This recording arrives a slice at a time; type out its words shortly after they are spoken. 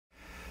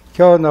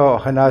今日の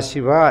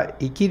話は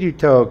生きる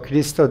とキ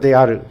リストで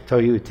ある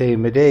というテー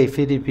マで、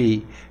フィリ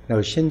ピ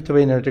の信徒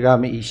への手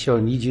紙1章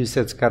20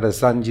節から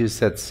30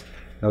節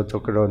の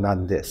ところな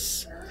んで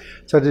す。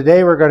So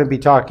today we're going to be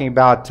talking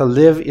about to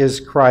live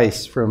is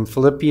Christ from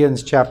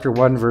Philippians chapter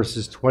 1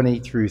 verses 20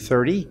 through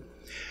 30.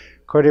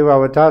 これは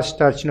私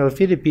たちのフ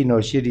ィリピ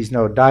のシリーズ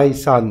の第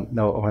3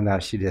のお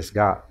話です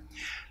が、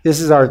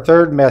This is our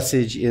third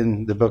message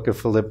in the book of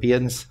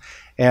Philippians.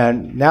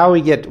 And now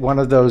we get one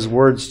of those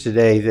words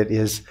today that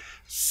is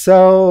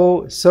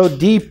so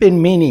deep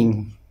in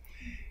meaning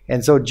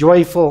and so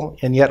joyful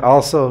and yet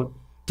also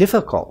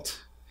difficult.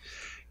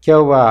 今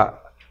日は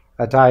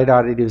与え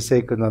られる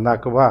聖句の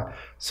中は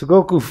す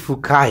ごく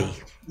深い、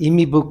意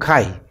味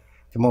深い、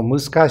でも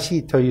難し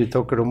いという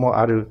ところも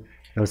ある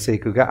の聖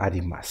句があ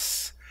りま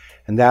す。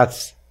And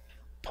that's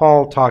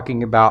Paul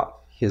talking about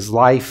his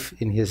life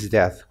and his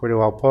death. これ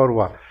はパウロ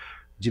は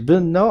自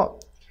分の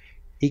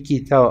生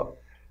きと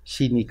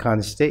死に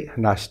関して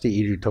話して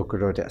いるとこ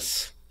ろで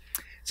す。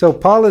So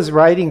Paul is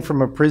writing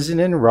from a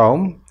prison in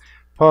Rome.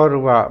 パウ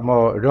ロは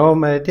もうロー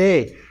マ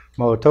で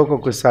もう投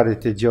獄され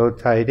た状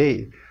態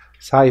で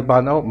裁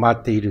判を待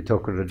っていると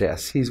ころで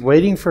す。He's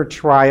waiting for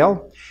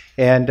trial.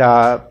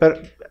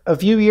 But a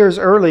few years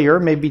earlier,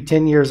 maybe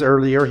 10 years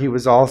earlier, he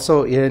was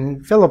also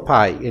in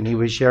Philippi and he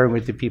was sharing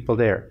with the people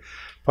there.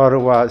 パウ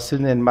ロは数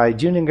年前、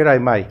10年ぐらい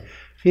前、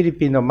フィリ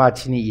ピンの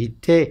町に行っ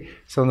て、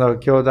その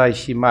兄弟姉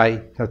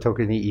妹のとこ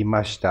ろにい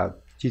ました。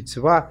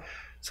実は、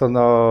そ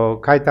の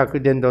開拓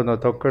伝道の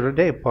ところ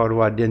で、パウロ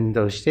は伝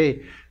道し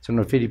て、そ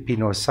のフィリピン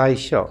の最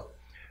初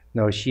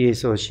のイエ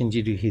スを信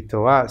じる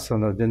人は、そ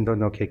の伝道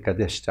の結果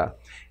でした。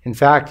In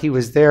fact, he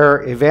was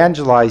there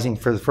evangelizing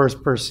for the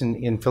first person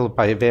in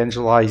Philippi,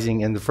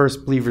 evangelizing, and the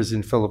first believers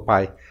in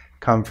Philippi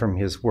come from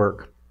his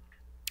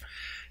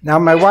work.Now,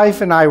 my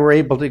wife and I were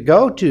able to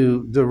go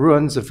to the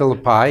ruins of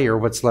Philippi, or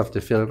what's left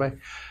of Philippi.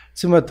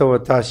 妻と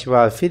私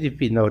はフィリ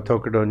ピンのと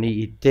ころに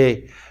行っ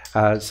て、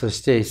そ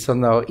してそ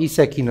の遺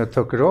跡の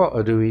ところ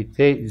を歩い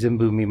て全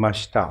部見ま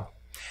した。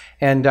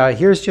And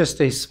here's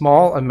just a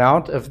small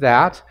amount of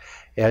that,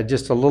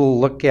 just a little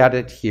look at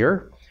it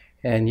here.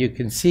 And you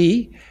can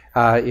see,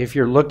 if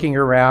you're looking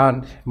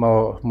around,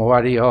 もう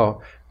周り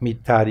を見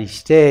たり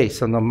して、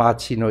その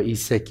町の遺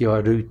跡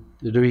を歩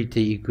いて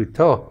いく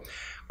と、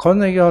こ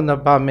のような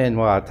場面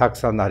はたく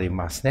さんあり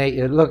ますね。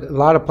A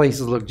lot of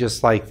places look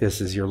just like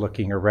this as you're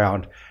looking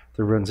around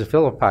the ruins of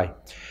Philippi.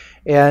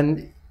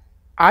 And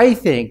I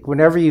think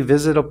whenever you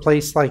visit a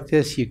place like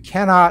this, you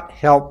cannot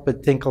help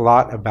but think a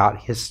lot about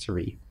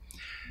history.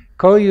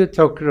 こういう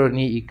ところ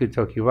に行く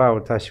ときは、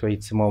私はい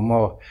つも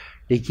も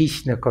う歴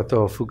史のこ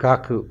とを深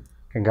く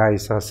考え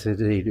させ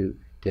ている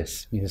で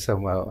す。皆さ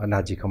んは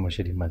同じかも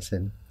しれませ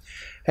ん。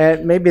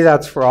And maybe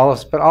that's for all of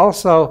us, but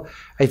also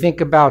I think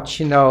about,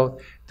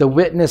 the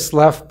witness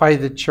left by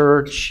the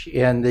church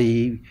and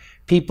the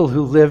people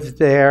who lived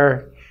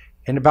there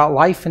and about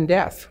life and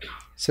death.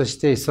 そし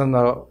てそ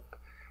の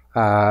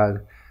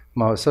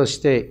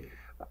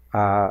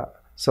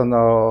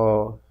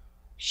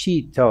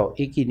死と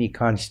生きに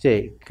関し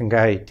て考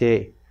え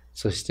て、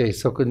そして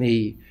そこ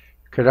に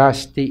暮ら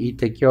してい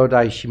た兄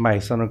弟姉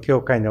妹、その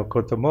教会の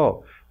こと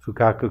も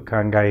深く考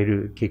え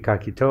るきっか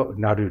けと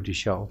なるで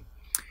しょう。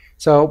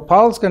So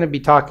Paul's going to be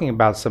talking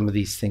about some of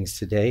these things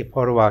today.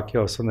 パウロは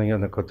今日そのよう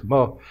なこと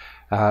も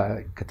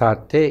語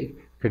って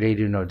くれ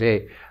るの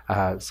で、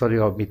それ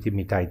を見て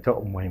みたいと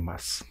思いま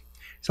す。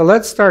So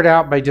let's start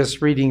out by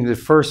just reading the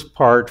first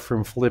part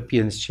from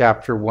Philippians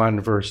chapter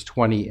 1 verse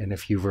 20 and a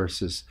few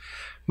verses.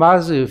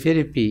 まずフィ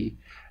リピ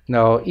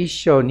の1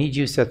章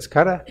20節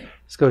から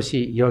少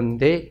し読ん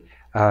で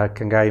考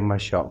えま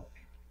しょ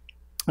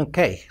う。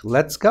Okay,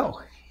 let's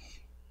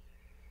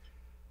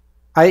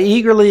go.I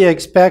eagerly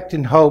expect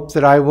and hope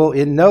that I will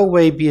in no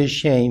way be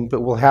ashamed,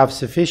 but will have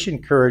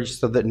sufficient courage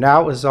so that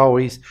now as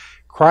always,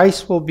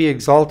 Christ will be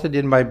exalted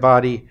in my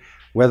body,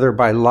 whether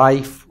by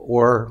life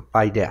or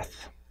by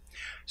death.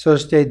 そ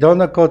してど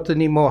のこと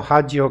にも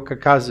恥をか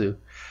かず、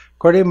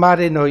これま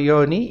での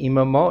ように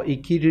今も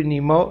生きる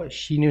にも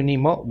死ぬに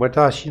も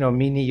私の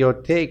身によっ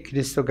てキ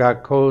リストが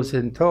公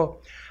然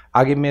と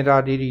崇め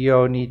られる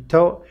ように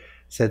と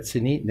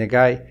切に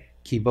願い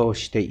希望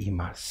してい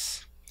ま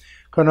す。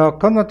この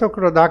と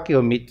ころだけ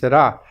を見た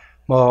ら、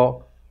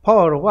もう、パ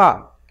ウロ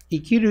は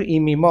生きる意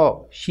味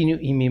も死ぬ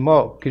意味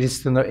もキリ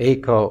ストの栄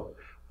光を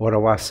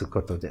表す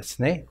ことです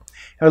ね。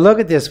Now look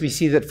at this, we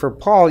see that for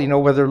Paul,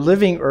 whether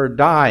living or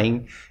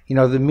dying,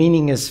 the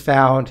meaning is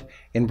found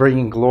in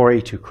bringing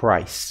glory to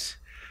Christ.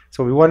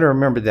 So we want to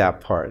remember that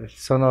part.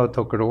 その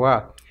ところ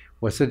は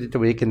忘れて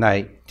はいけな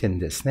い点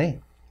ですね。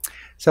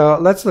So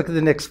let's look at the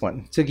next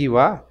one. 次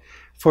は、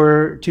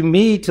For to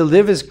me, to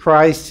live is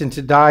Christ and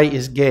to die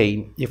is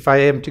gain. If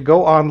I am to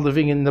go on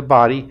living in the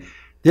body,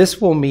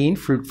 this will mean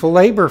fruitful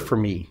labor for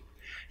me.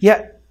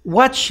 Yet,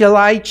 what shall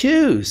I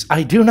choose?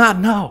 I do not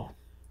know.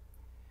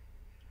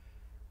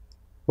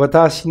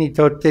 私に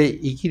とって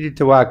生きる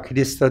とはキ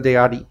リストで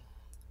あり、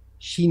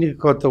死ぬ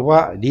こと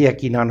は利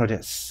益なの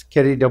です。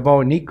けれど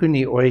も、肉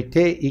におい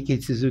て生き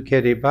続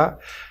ければ、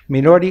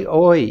実り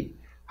多い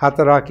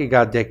働き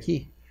がで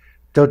き、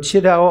どち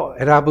らを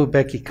選ぶ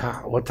べき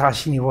か、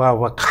私には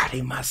わか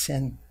りませ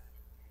ん。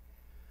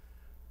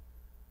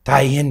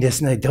大変で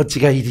すね。どっち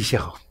がいいでしょ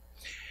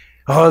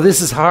う。Oh,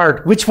 this is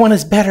hard. Which one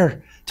is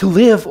better? To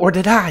live or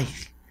to die?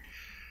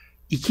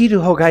 生きる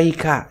方がいい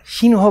か、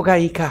死ぬ方が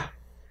いいか。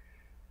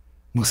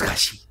難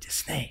しいで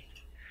すね。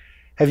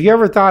Have you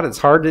ever thought it's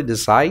hard to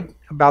decide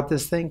about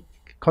this thing?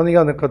 この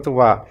ようなこと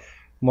は、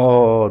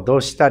もうど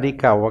うしたらいい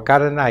かわか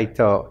らない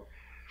と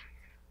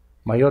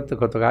迷った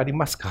ことがあり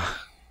ますか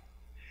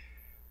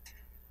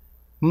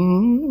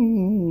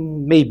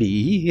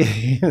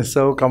？Maybe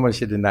そうかも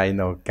しれない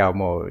のか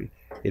も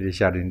いらっ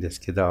しゃるんです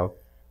けど。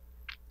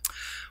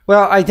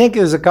Well, I think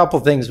there's a couple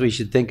things we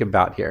should think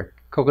about here.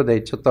 ここ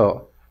でちょっ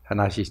と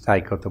話した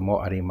いこと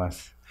もありま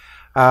す。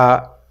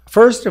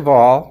First of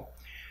all,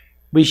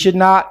 we should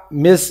not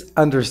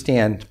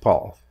misunderstand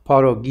Paul. パ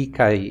ウ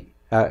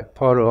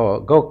ロを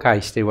誤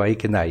解してはい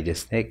けないで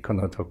すね、こ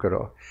のとこ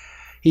ろ。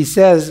He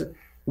says,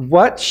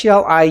 What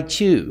shall I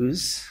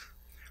choose?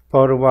 パ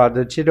ウロは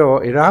どちら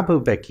を選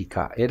ぶべき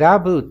か。選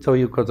ぶと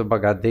いう言葉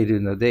が出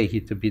るので、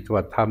人々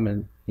はたま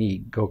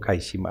に誤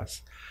解しま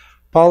す。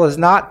Paul is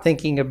not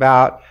thinking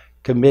about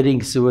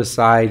committing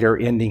suicide or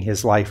ending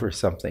his life or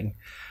something.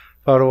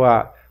 パウロ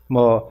は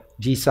も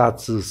う自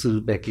殺す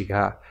るべき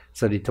か、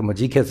それとも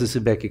自決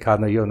すべきか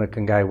のような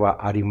考え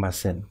はありま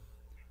せん。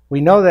We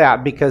know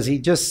that because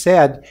he just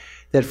said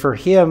that for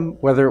him,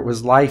 whether it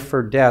was life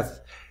or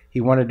death,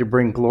 he wanted to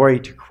bring glory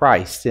to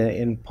Christ.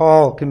 And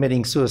Paul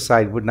committing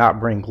suicide would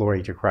not bring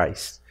glory to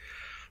Christ.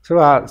 そ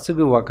れはす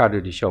ぐわか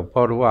るでしょう。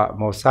パウロは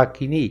もう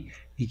先に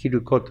生き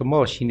ること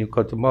も死ぬ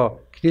ことも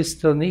キリス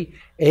トに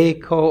栄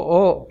光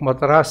をも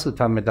たらす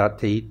ためだっ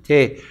て言っ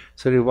て、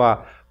それ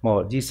は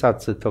もう自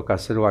殺とか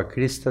それは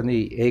キリスト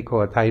に栄光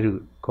を与え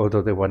る行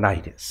動ではな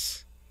いで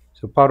す。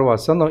パウロは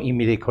その意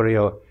味でこれ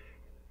を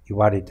言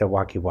われた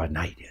わけは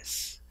ないで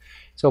す。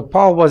So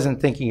Paul wasn't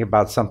thinking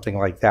about something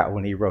like that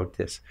when he wrote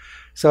this.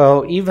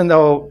 So even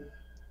though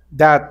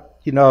that,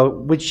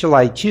 which shall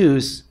I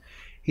choose,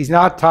 he's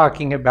not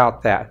talking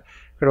about that.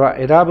 これは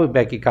選ぶ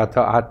べきか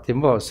とあって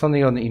も、その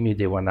ような意味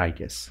ではない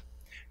です。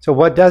So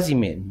what does he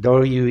mean? ど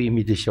ういう意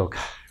味でしょうか？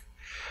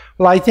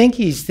 Well, I think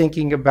he's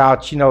thinking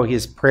about,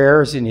 his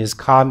prayers and his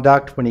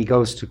conduct when he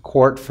goes to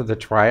court for the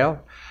trial.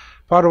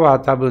 パウロは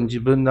多分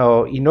自分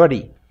の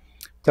祈り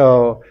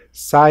と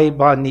裁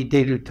判に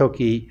出ると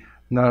き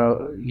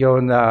のよ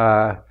う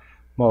な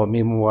もう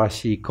見回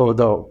し言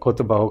葉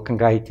を考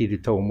えてい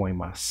ると思い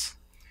ます。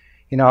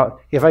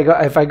If I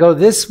go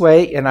this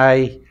way and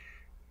I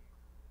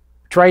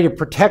try to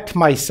protect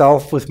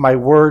myself with my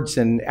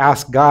words and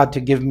ask God to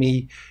give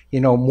me,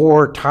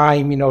 more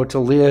time, to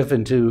live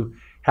and to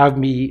have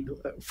me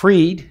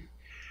freed,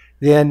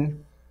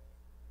 then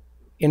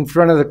in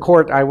front of the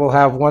court I will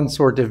have one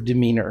sort of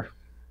demeanor.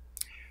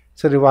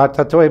 それは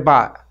例え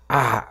ば、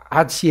あ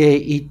っちへ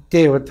行っ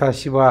て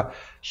私は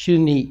主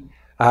に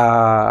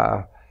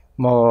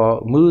も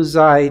う無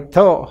罪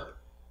と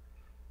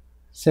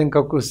宣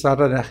告さ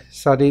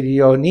れる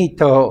ように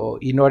と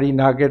祈り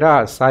なが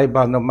ら裁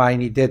判の前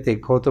に出て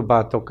言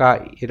葉とか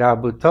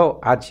選ぶと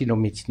あっち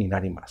の道にな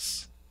りま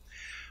す。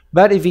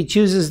But if he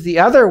chooses the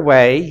other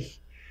way,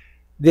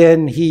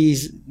 then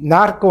he's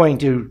not going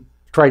to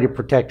try to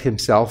protect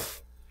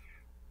himself.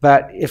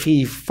 But if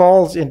he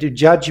falls into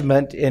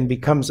judgment and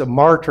becomes a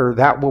martyr,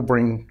 that will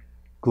bring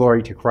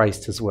glory to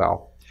Christ as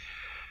well.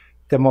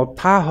 でも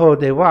他方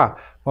では、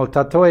もう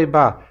例え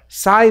ば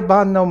裁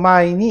判の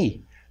前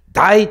に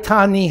大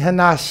胆に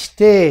話し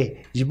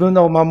て自分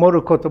を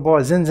守る言葉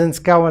は全然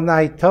使わ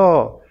ない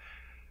と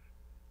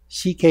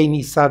死刑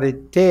にされ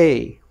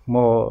て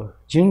もう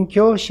殉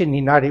教者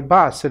になれ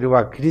ばそれ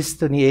はキリス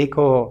トに栄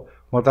光を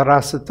もた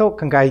らすと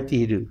考えて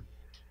いる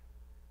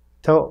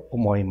と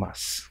思いま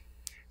す。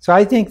So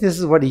I think this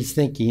is what he's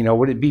thinking.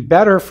 Would it be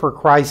better for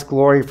Christ's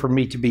glory for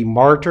me to be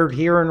martyred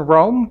here in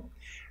Rome?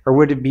 Or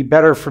would it be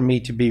better for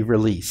me to be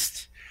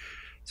released?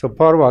 So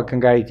パウロは考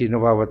えている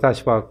のは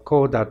私は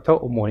こうだと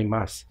思い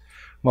ます。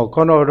もう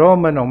このロー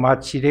マの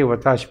町で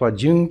私は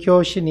殉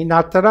教者に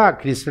なったら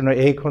キリストの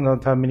栄光の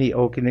ために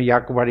大きな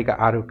役割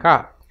がある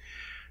か、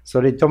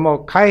それとも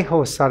解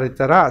放され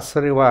たら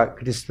それは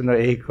キリストの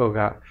栄光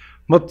が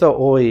もっと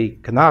多い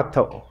かな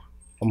と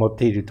思っ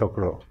ていると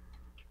ころ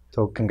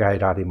と考え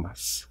られま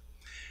す。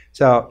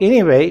So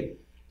anyway,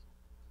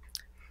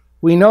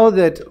 we know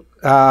that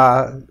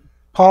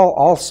Paul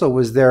also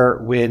was there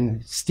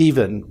when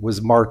Stephen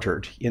was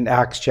martyred in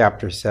Acts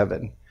chapter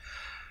 7.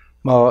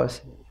 もう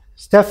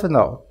ステファ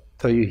ノ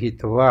という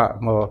人は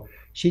もう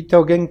使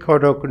徒言行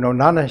録の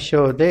7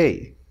章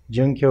で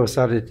殉教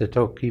された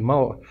時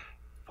も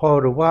パ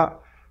ウロは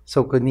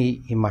そこ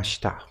にいまし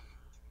た。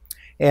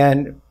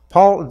And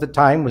Paul at the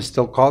time was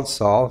still called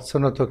Saul. そ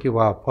の時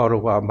はパウ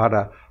ロはま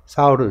だ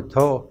サウル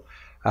と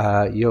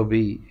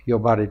呼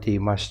ばれてい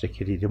ました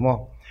けれど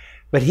も。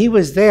But he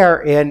was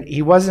there and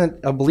he wasn't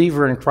a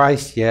believer in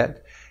Christ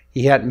yet.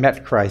 He hadn't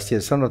met Christ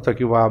yet. その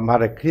時はま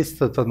だキリス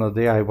トとの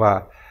出会い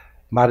は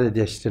まだ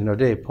でしたの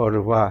で、パウ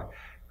ロは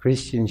クリ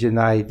スチャンじゃ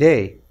ない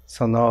で、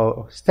そ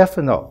のステフ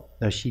ァノ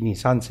の死に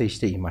賛成し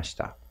ていまし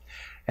た。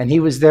And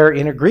he was there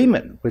in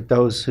agreement with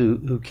those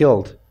who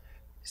killed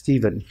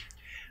Stephen.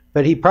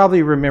 But he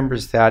probably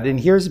remembers that. And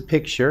here's a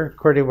picture.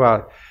 これ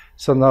は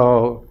そ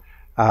の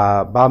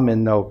場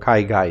面の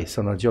海外、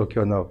その状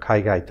況の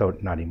海外と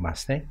なりま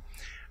すね。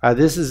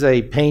This is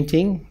a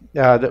painting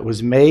that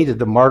was made of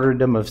the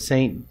martyrdom of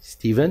Saint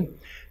Stephen.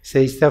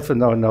 聖ステファ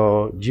ノ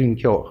の殉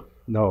教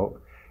の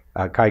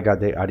絵画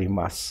であり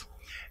ます。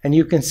And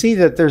you can see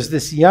that there's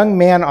this young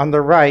man on the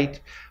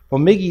right.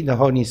 右の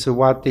方に座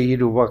ってい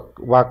る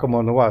若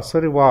者は、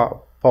それ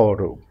はポー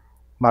ル。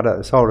ま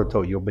だソウル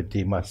と呼ばれて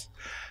います。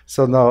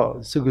そ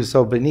のすぐ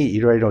そばにい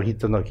ろいろ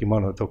人の着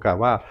物とか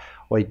は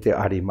置いて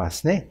ありま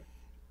すね。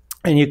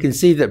And you can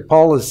see that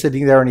Paul is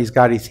sitting there and he's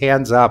got his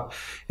hands up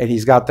and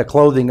he's got the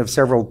clothing of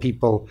several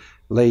people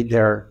laid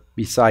there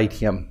beside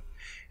him.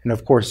 And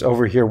of course,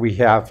 over here we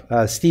have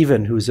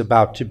Stephen who's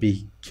about to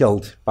be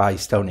killed by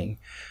stoning.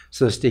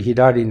 そして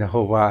左の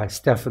方は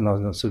ステファノ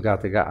の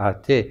姿があ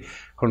って、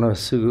この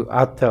すぐ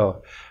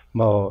後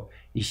も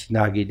う石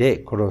投げ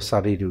で殺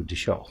されるで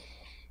しょう。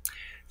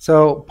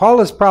So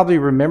Paul is probably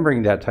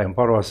remembering that time.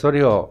 パウロはそ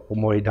れを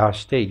思い出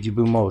して自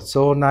分も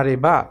そうなれ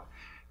ば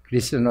キ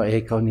リストの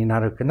栄光にな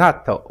るかな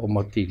と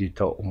思っている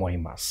と思い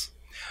ます。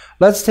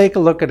Let's take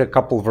a look at a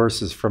couple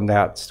verses from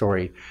that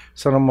story.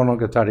 その物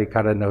語か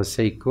らの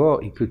聖句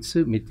をいく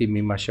つ見て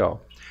みまし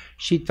ょう。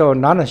使徒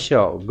7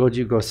章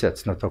55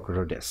節のとこ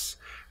ろです。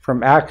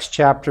From Acts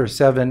chapter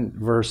 7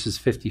 verses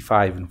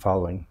 55 and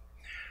following.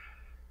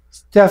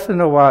 ステファ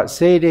ノは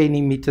聖霊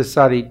に満た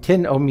され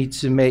天を見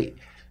つめ、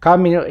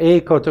神の栄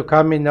光と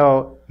神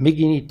の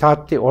右に立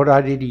ってお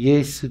られるイ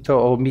エス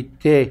とを見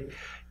て、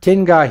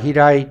天が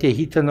開いて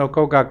人の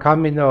子が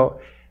神の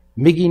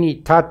右に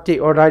立って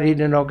おられ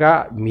るの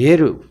が見え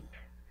る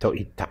と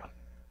言った。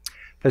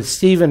But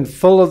Stephen,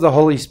 full of the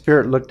Holy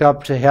Spirit, looked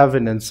up to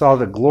heaven and saw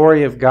the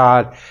glory of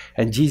God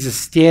and Jesus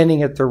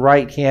standing at the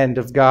right hand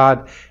of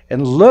God.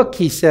 And look,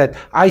 he said,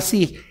 I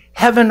see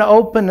heaven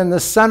open and the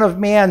Son of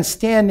Man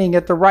standing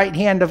at the right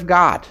hand of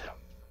God.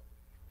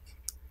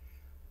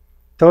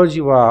 当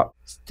時は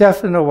ステ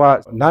ファノ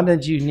は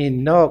70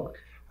人の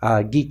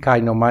議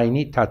会の前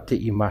に立って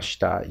いまし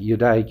た。ユ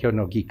ダヤ教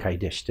の議会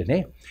でした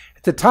ね。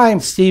At the time,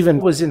 Stephen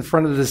was in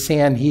front of the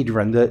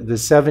Sanhedrin, the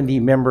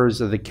 70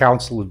 members of the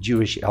Council of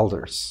Jewish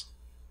Elders.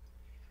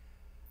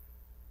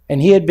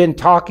 And he had been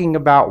talking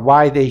about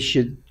why they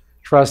should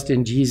trust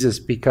in Jesus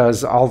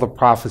because all the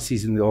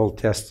prophecies in the Old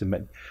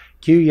Testament.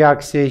 旧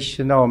約聖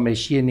書のメ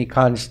シアに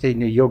関して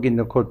の預言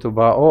の言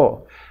葉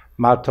を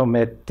まと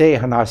めて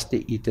話して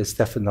いたス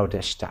テファノ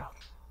でした。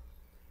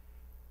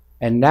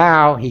And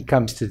now he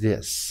comes to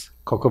this.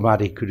 ここま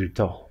で来る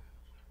と。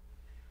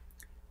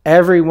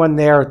Everyone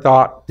there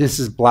thought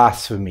this is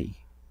blasphemy.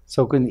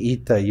 そこにい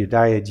たユ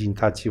ダヤ人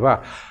たち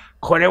は、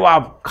これ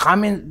は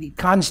神に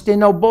関して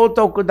の冒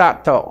涜だ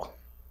と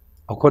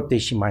怒って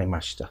しまい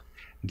ました。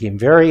Became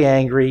very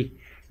angry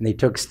and they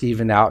took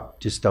Stephen out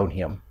to stone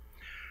him.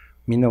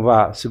 みんな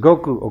はすご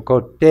く怒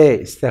っ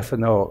てステファ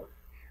ノを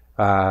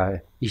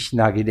石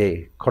投げ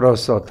で殺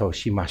そうと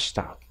しまし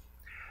た。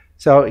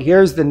So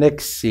here's the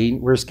next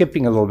scene. We're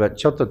skipping a little bit.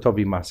 ちょっと飛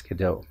びますけ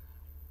ど。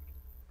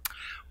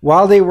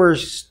While they were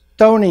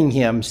stoning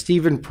him,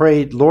 Stephen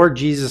prayed, Lord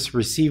Jesus,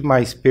 receive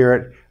my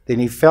spirit. Then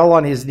he fell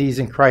on his knees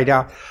and cried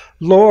out,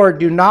 Lord,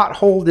 do not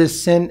hold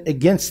this sin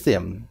against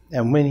them.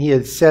 And when he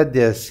had said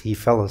this, he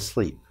fell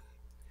asleep.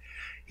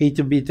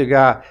 人々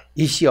が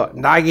石を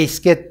投げつ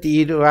けて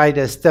いる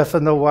間、ステファ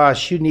ノは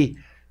主に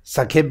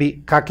叫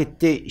びかけ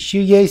て、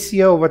主イエス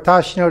よ、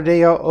私の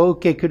霊をお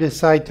受けくだ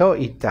さいと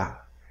言った。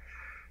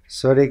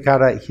それか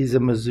らひざ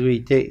まず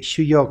いて、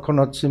主よ、こ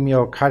の罪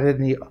を彼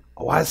に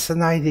負わさ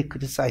ないでく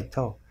ださい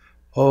と、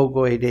大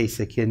声で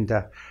叫ん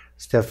だ。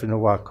ステファ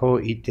ノはこ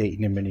う言って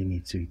眠り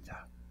につい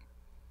た。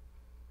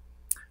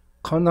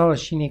この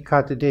死に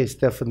方でス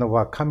テファノ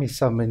は神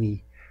様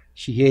に、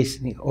主イエ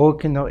スに多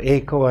くの栄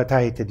光を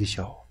与えたでし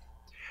ょう。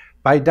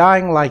By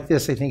dying like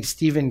this, I think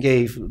Stephen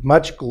gave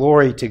much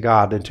glory to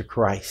God and to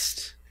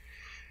Christ.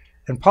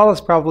 And Paul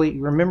is probably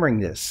remembering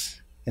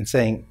this and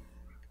saying,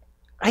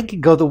 I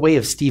could go the way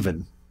of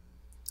Stephen.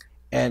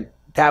 And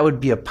that would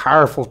be a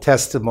powerful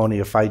testimony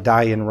if I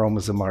die in Rome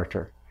as a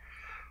martyr.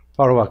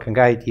 パウロは考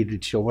えている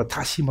でしょう。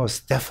私も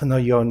ステファノの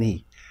よう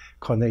に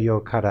この世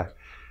から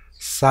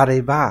去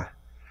れば、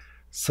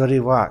そ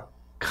れは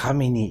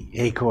神に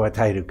栄光を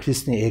与える、クリ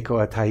ストに栄光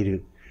を与え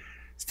る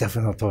ステフ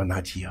ァノと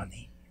同じよう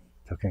に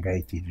と考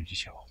えているで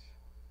しょう。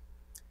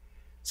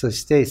そ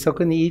してそ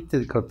こに行っ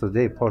たこと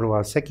で、パウロ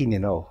は責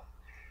任を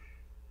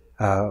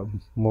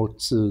持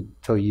つ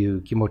とい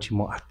う気持ち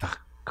もあっ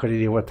た。これ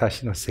で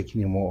私の責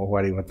任も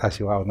終わり、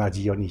私は同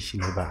じように死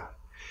ねば。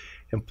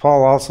And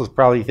Paul also is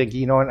probably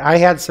thinking, and I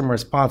had some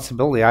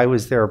responsibility. I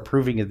was there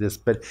approving of this,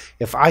 but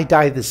if I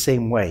die the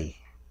same way,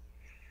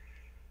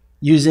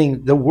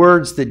 using the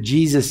words that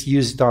Jesus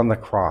used on the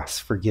cross,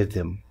 forgive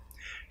them.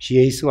 主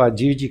イエスは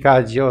十字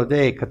架上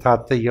で語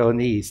ったよう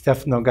に、ステ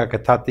ファノが語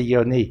った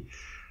ように、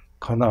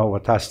この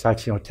私た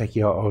ちの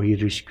敵をお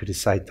許しくだ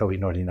さいと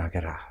祈りな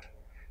がら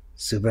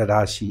素晴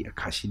らしい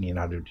証に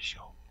なるでし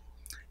ょ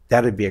う。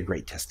That'd be a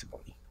great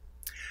testimony.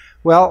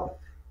 Well,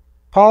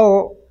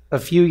 Paul, a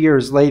few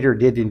years later,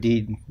 did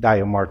indeed die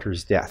a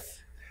martyr's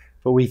death.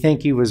 But we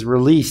think he was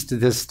released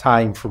this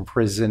time from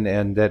prison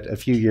and that a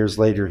few years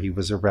later he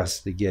was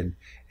arrested again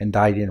and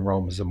died in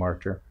Rome as a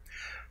martyr.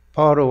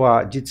 パウロ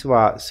は実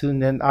は数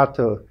年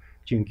後、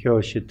殉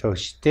教者と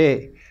し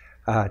て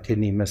手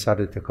に召さ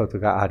れたこと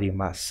があり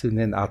ます。数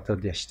年後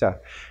でした。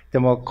で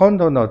も今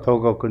度の投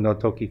獄の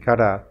時か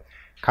ら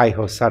解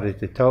放され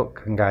たと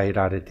考え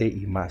られて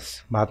いま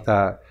す。ま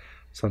た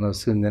その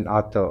数年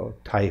後、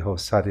逮捕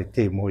され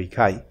てもう一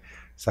回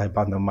裁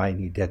判の前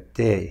に出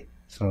て、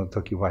その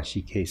時は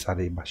死刑さ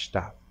れまし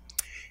た。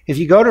If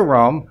you go to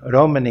Rome,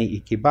 ローマに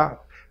行けば、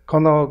こ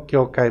の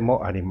教会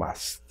もありま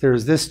す。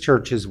There's this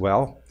church as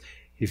well.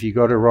 If you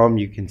go to Rome,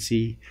 you can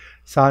see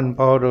San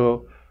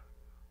Paolo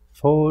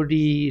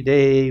Fuori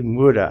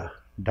Mura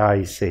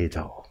大聖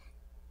堂。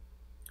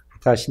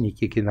私に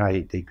聞けな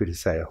いでくだ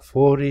さい。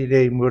Fuori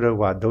Mura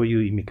はどうい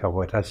う意味か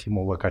私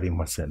もわかり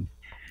ません。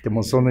で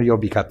もその呼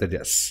び方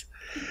です。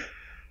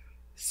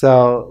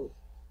So,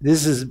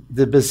 this is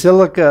the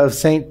Basilica of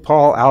St.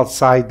 Paul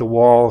outside the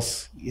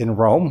walls in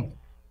Rome.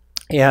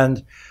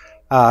 And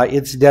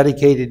it's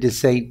dedicated to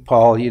St.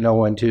 Paul,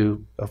 and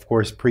to, of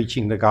course,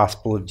 preaching the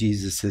gospel of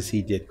Jesus as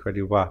he did. こ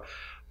れは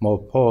も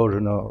うポー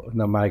ルの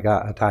名前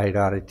が与え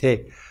られ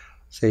て、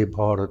聖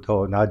パウロ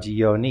と同じ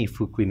ように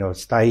福音を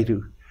伝え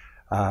る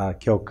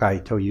教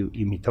会という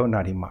意味と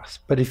なりま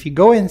す。But if you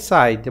go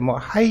inside, でも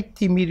入っ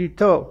てみる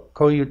と、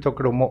こういうと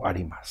ころもあ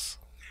りま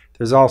す。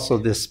There's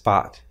also this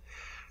spot.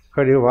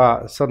 これ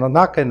はその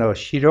中の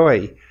白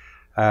い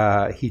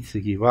棺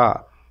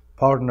は、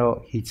パウロ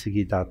の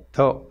棺だ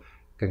と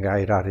考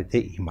えられて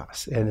いま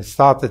す。And it's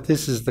thought that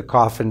this is the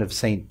coffin of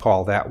St.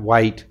 Paul, that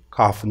white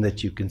coffin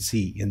that you can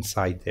see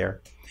inside there.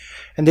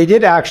 And they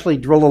did actually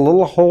drill a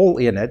little hole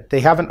in it.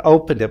 They haven't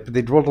opened it, but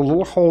they drilled a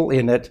little hole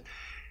in it,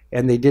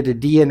 and they did a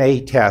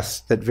DNA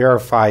test that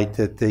verified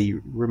that the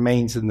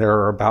remains in there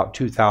are about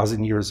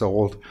 2,000 years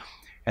old.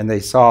 And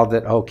they saw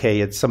that, okay,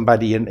 it's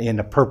somebody in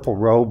a purple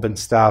robe and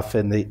stuff,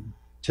 and it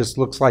just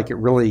looks like it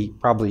really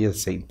probably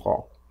is St.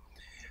 Paul.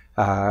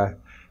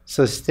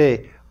 そし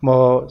て、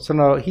もうそ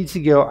の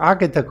棺を開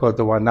けたこ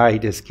とはな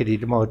いですけれ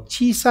ども、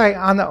小さい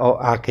穴を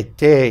開け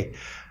て、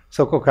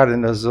そこから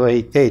覗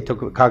いて、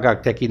科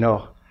学的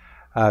な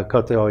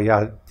ことを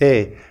やっ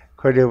て、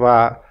これ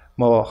は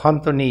もう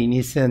本当に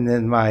2000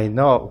年前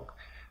の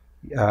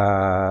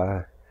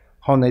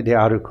骨で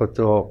あるこ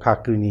とを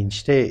確認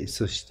して、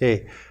そし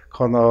て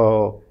こ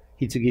の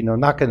棺の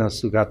中の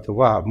姿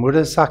は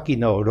紫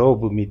のロー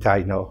ブみた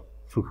いな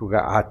服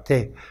があっ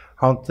て、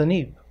本当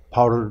に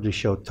パウロで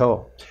しょう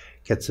と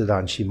決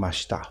断しま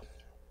した。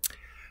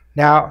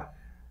Now,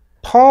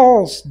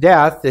 Paul's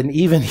death and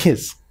even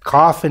his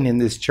coffin in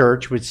this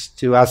church, which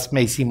to us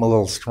may seem a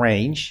little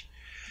strange,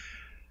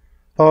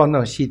 パウロ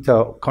の死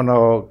とこ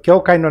の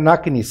教会の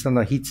中にそ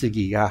の棺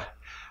が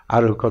あ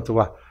ること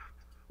は、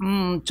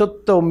ちょ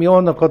っと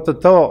妙なこと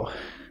と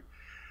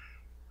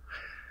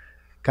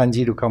感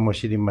じるかも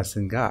しれませ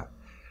んが、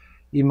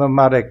今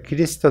までキ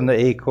リストの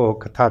栄光を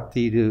語っ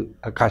ている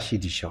証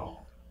でしょ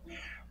う。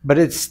But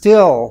it's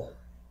still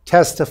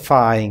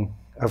testifying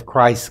of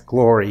Christ's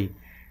glory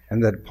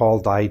and that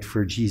Paul died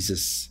for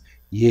Jesus.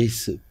 イエ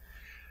ス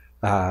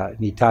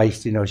に対し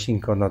ての信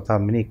仰のた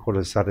めに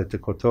殺された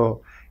こと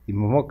を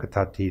今も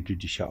語っている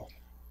でしょ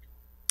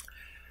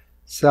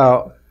う。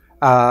So,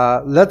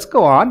 let's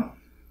go on.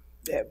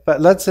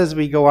 But as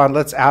we go on,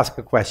 let's ask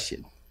a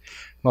question.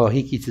 もう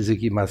引き続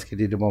きますけ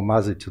れども、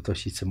まずちょっと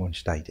質問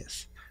したいで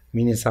す。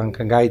皆さん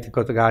考えた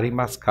ことがあり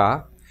ます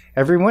か？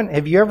 Everyone,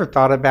 have you ever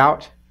thought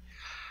about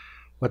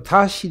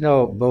私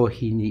の墓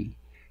碑に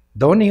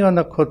どのよう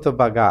な言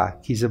葉が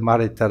刻ま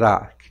れた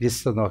らキリ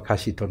ストの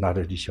証とな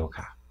るでしょう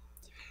か？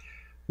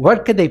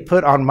 What could they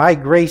put on my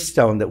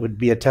gravestone that would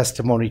be a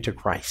testimony to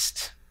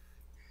Christ?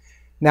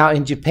 Now,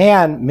 in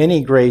Japan,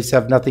 many graves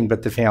have nothing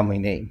but the family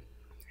name.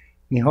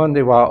 日本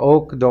では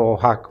多くのお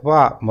墓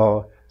はも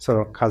うそ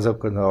の家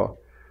族の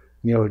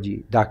名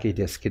字だけ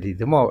ですけれ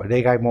ども、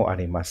例外もあ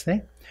ります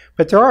ね。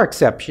But there are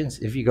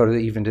exceptions if you go to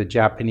even to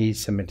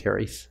Japanese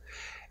cemeteries.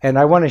 And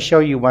I want to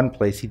show you one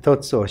place, 一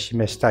つを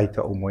示したい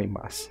と思い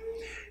ます。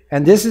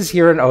And this is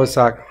here in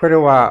Osaka. これ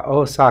は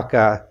大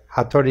阪、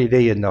羽鳥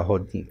霊園の方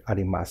にあ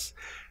ります。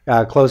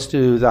Close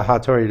to the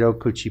Hattori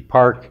Rokuchi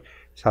Park,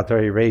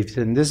 Hattori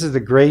Raven. This is the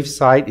grave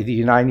site of the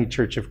United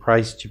Church of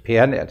Christ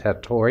Japan at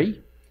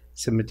Hattori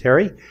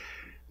Cemetery.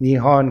 日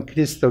本キ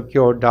リスト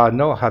教団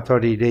の羽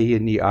鳥霊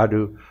園にあ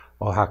る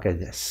お墓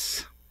で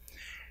す。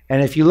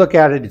And if you look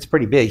at it, it's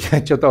pretty big.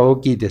 ちょっと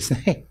大きいです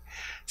ね。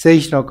聖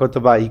書の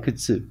言葉いく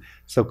つ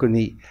そこ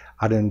に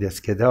あるんで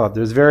すけど、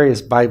there's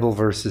various Bible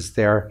verses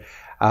there.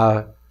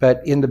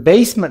 But in the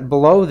basement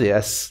below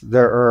this,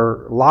 there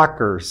are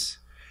lockers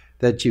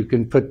that you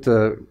can put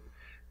the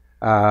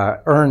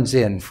urns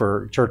in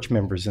for church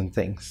members and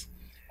things.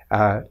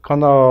 こ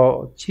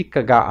の地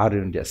下があ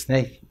るんです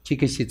ね。地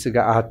下室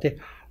があって、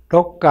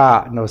ロッ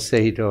カーの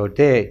制度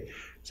で、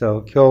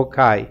教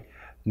会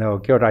の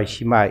兄弟姉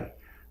妹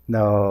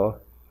の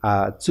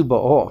壺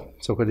を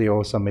そこで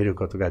収める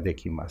ことがで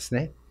きます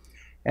ね。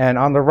And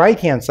on the right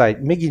hand side,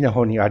 右の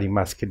方にあり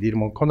ますけれど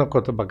も、この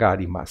言葉があ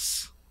りま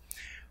す。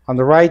On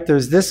the right,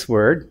 there's this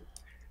word.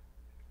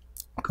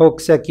 国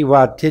籍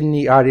は天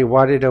にあり、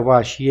我ら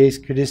はイエ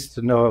ス・キリス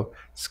トの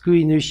救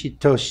い主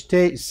とし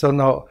て、そ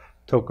の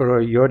とこ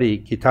ろよ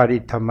り来た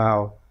りた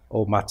ま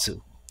を待つ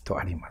と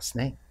あります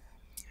ね。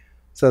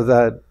So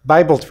the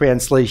Bible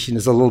translation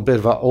is a little bit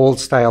of an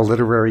old-style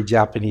literary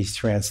Japanese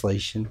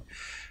translation.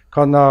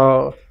 こ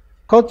の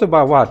言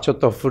葉はちょっ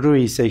と古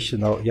い聖書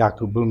の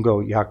訳、文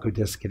語訳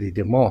ですけれ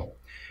ども、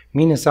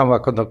皆さんは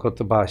この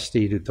言葉をして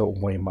いると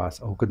思いま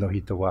す。多くの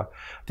人は。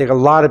I think a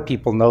lot of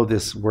people know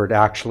this word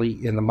actually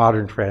in the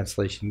modern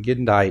translation.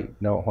 現代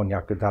の翻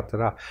訳だった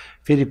ら、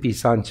フィリピ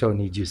3章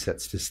20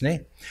節です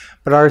ね。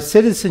But our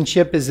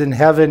citizenship is in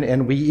heaven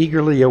and we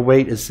eagerly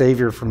await a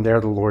Savior from there,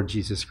 the Lord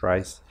Jesus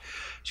Christ.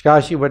 し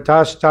かし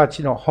私た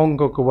ちの本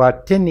国は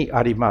天に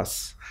ありま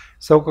す。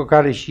そこ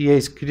からイエ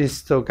ス・キリ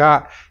スト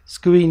が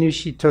救い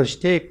主とし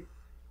て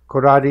来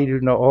られ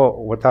るの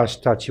を私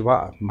たち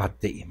は待っ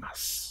ていま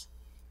す。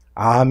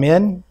アーメ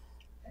ン。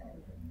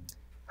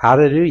ハ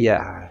レル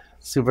ヤ。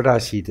素晴ら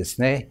しいです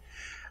ね。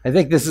I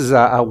think this is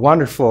a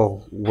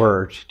wonderful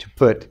word to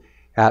put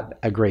at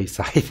a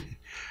gravesite.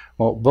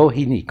 もう墓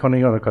碑にこの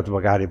ような言葉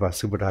があれば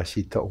素晴ら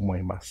しいと思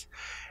います。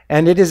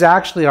And it is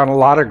actually on a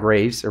lot of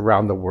graves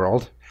around the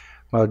world.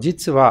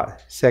 実は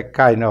世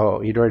界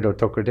のいろいろ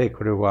ところで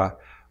これは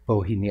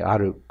墓碑にあ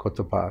る言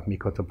葉、御言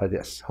葉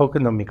です。他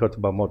の御言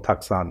葉もた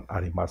くさんあ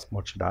ります。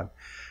もちろん。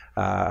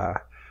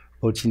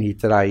墓地に行っ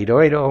たらい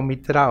ろいろ見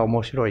たら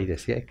面白いで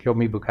すね。興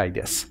味深い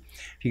です。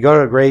If you go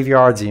to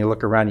graveyards and you look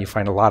around, you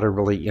find a lot of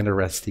really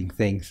interesting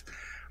things.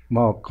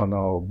 もうこ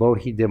の墓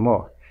碑で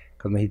も、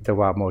この人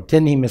はもう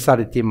天に召さ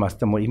れています。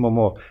でも今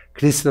も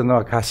キリストの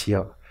証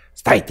を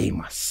伝えてい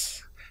ま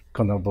す。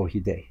この墓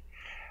碑で。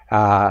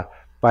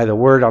By the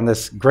word on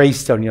this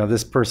gravestone,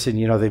 this person,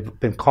 they've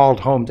been called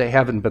home to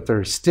heaven, but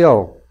they're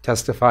still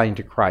testifying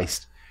to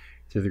Christ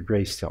through the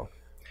gravestone.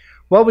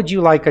 What would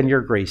you like on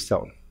your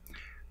gravestone?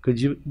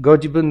 ご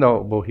自分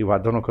の墓碑は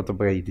どの言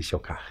葉がいいでしょう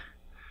か？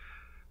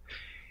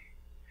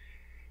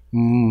考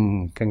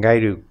え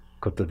る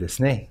ことで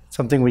すね。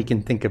Something we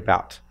can think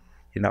about,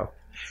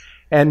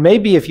 And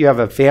maybe if you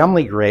have a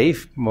family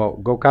grave, も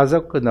うご家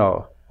族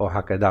のお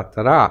墓だっ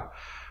たら、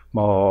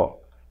も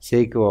う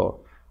聖句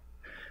を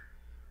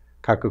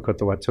書くこ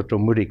とはちょっと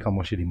無理か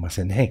もしれま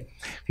せんね。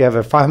If you have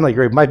a family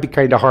grave, it might be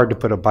kind of hard to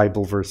put a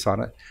Bible verse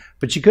on it.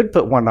 But you could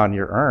put one on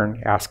your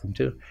urn, ask them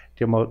to.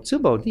 でも、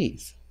壺に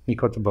御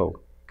言葉を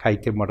書い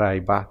てもら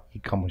えばい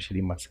いかもし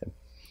れません。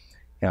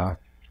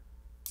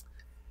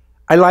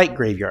I like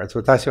graveyards.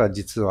 私は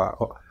実は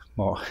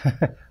もう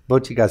墓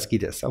地が好き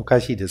です。おか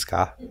しいです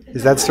か？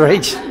 Is that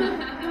strange?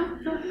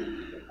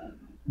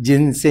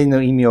 人生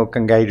の意味を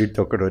考える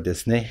ところで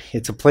すね。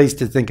It's a place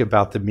to think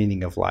about the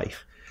meaning of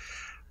life.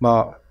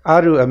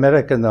 あるアメ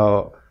リカ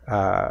の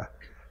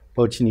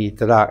墓地に行っ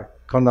たら、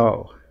こ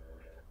の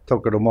と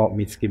ころも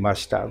見つけま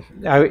した。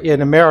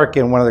In America,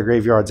 in one of the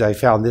graveyards, I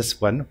found this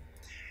one.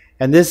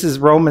 And this is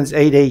Romans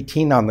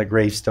 8:18 on the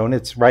gravestone.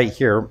 It's right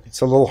here.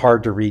 It's a little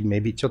hard to read,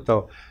 maybe. ちょっ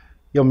と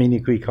読み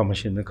にくいかも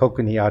しれない。こ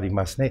こにあり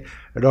ますね。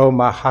ロー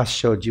マ8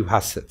章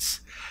18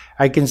節。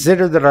I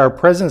consider that our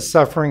present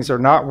sufferings are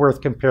not worth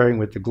comparing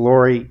with the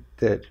glory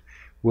that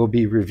will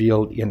be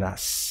revealed in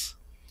us.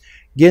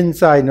 現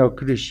在の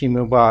苦しみ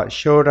は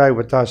将来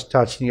私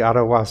たちに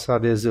表さ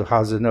れる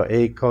はずの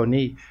栄光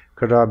に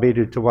比べ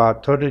るとは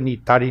取るに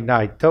足り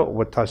ないと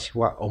私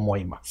は思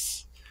いま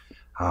す。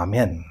アー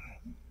メン。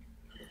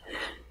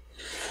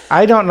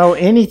I don't know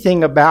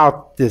anything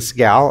about this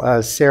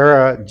gal,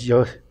 Sarah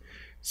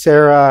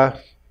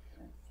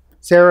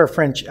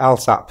French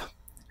Alsop.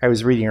 I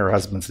was reading her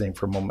husband's name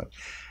for a moment.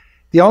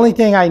 The only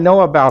thing I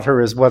know about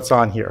her is what's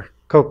on here.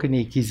 ここ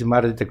に刻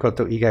まれたこ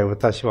と以外、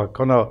私は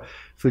この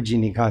婦人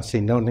に関し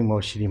て何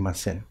も知りま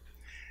せん。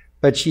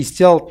But she's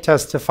still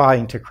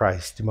testifying to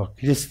Christ. でも、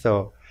キリスト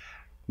を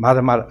ま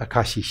だまだ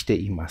証しして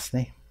います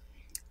ね。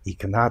いい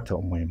かなと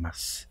思いま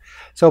す。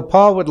So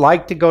Paul would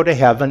like to go to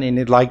heaven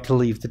and he'd like to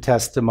leave the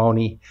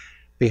testimony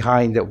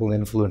behind that will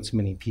influence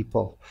many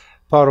people.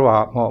 パウロ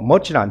はも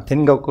ちろん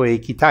天国へ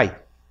行きた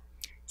い。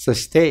そ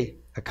して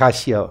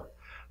証を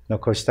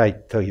残したい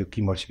という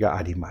気持ちが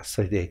あります。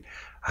それで、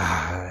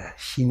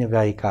死ぬ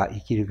がいいか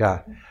生きる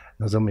が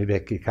望むべ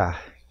きか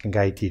考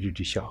えている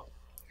でしょ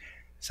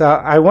う。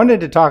So I wanted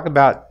to talk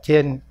about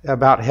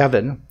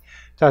heaven.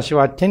 私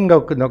は天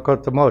国のこ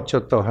ともちょ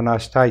っと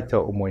話したい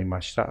と思い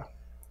ました。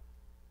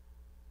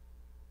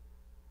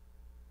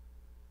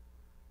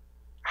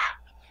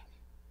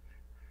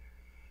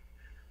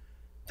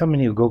たま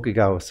に動き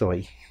が遅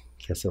い。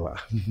今朝は。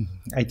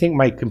I think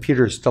my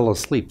computer is still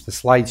asleep. The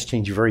slides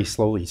change very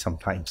slowly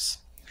sometimes.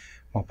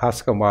 もうパ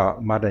ソコンは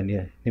まだ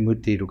眠っ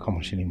ているか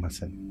もしれま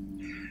せん。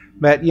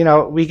But,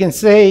 we can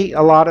say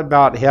a lot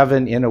about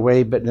heaven in a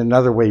way, but in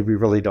another way, we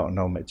really don't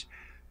know much.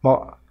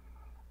 も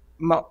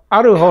う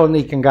ある方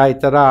に考え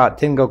たら、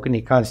天国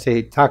に関し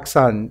てたく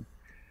さん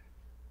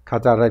語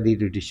られ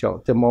るでし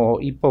ょう。でも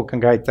一方考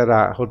えた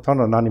らほとん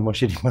ど何も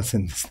知りませ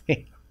んです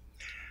ね。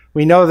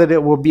We know that it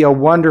will be a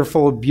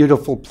wonderful,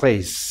 beautiful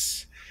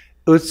place.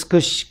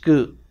 美し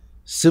く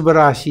素晴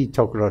らしい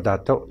ところだ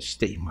とし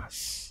ていま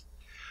す。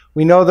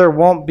We know there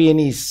won't be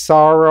any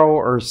sorrow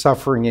or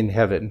suffering in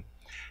heaven.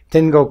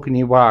 天国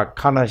には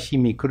悲し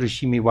み、苦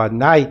しみは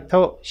ない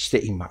とし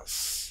ていま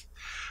す。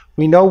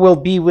We know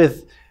we'll be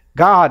with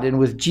God and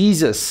with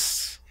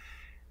Jesus.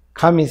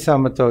 神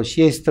様と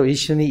イエスと一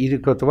緒にい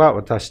ることは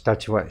私た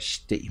ちは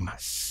知っていま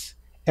す。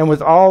And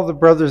with all the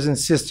brothers and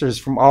sisters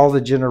from all the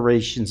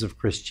generations of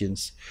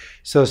Christians.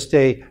 そし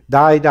て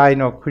代々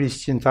のクリス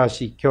チャンた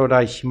ち、兄弟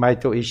姉妹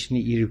と一緒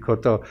にいるこ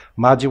と、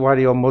交わ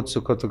りを持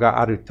つこと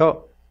がある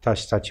と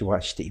私たち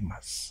はしてい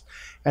ます。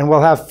And we'll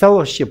have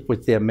fellowship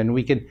with them and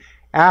we can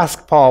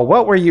ask Paul,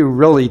 what were you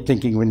really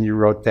thinking when you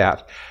wrote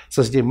that?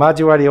 そして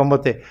交わりを持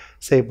って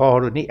聖パウ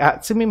ロに、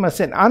すみま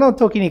せん、あの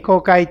時に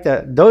こう書い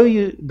た、どの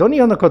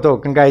ようなことを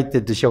考えて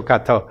いるでしょう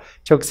かと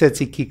直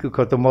接聞く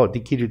ことも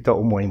できると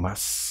思いま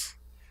す。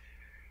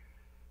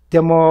で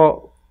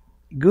も、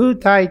具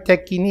体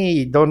的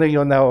にどの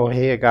ようなお部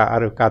屋があ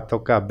るか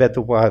とか、ベッ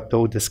ドは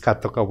どうですか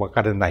とかわ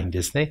からないん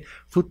ですね。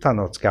布団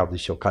を使うで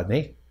しょうか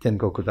ね。天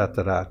国だっ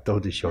たらど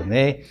うでしょう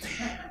ね。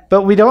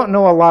But we don't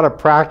know a lot of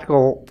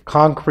practical,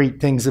 concrete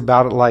things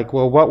about it, like,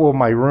 well, what will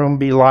my room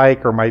be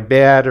like, or my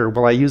bed, or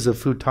will I use a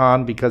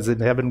futon, because in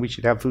heaven we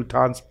should have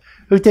futons.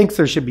 Who thinks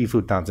there should be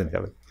futons in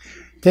heaven?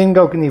 天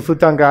国に布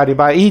団があれ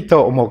ばいい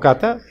と思う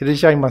方いらっ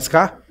しゃいます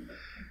か？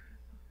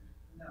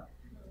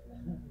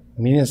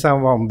皆さ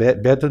んはベ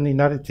ッドに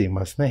慣れてい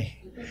ます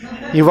ね。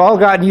You've all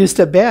gotten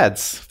used to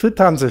beds.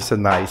 Futons are so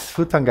nice.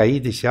 布団がい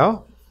いでし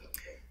ょ？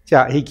じ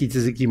ゃあ、引き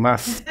続きま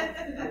す。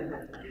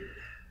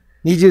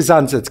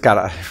23節か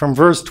ら From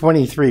verse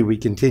 23 we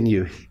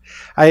continue.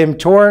 I am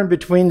torn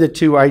between the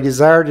two. I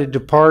desire to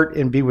depart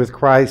and be with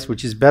Christ,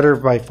 which is better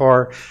by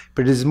far,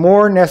 but it is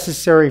more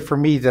necessary for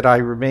me that I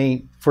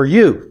remain, for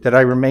you, that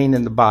I remain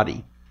in the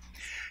body.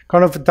 こ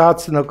の二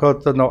つのこ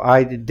との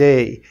間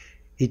で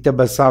板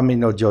挟み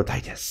の状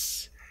態で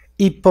す。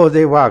一方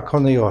ではこ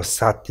の世を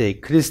去って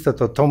クリスト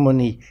と共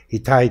に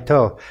いたい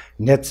と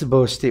熱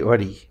望してお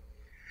り、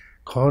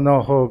こ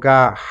の方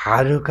が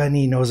はるか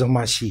に望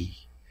ましい。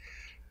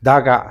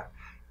だが、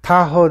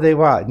他方で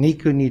は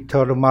肉に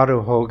とどま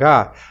る方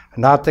があ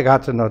なた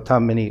方のた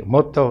めにも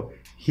っと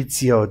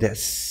必要で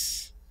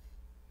す。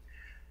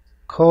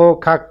こう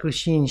確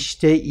信し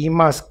てい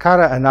ますか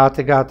らあな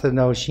た方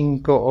の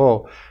信仰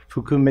を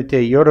含め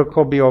て喜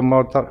びを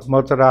も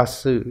たら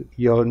す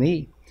よう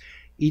に、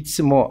い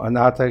つもあ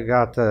なた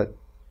方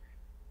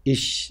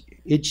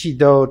一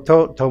同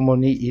と共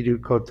にいる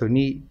こと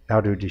に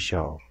なるでし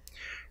ょう。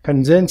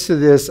Convinced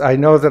of this, I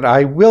know that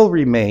I will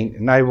remain,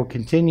 and I will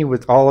continue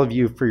with all of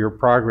you for your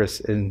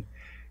progress and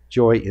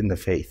joy in the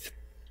faith.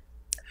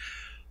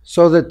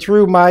 So that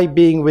through my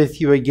being with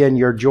you again,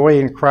 your joy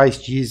in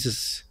Christ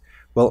Jesus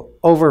will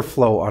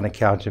overflow on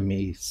account of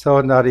me. そ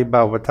うなれ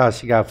ば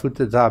私が再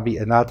び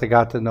あなた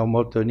方の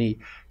もとに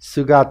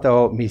姿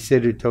を見せ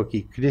ると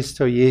き、クリス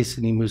トイエス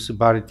に結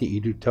ばれて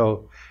いる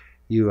と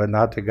いうあ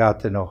なた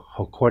方の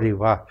誇り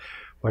は、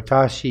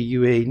私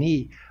ゆえ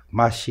に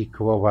増し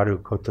加わる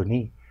こと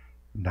に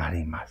な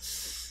りま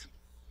す。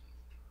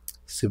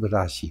素晴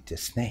らしいで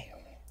すね。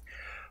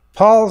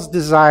Paul's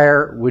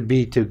desire would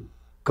be to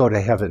go to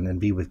heaven and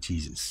be with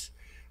Jesus.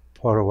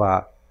 ポロ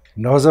は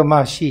望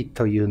ましい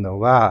という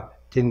のは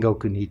天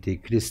国にいて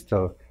クリス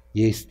ト、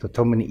イエスと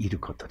共にいる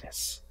ことで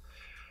す。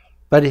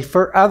But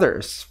for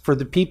others, for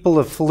the people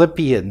of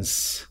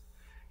Philippians,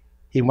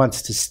 he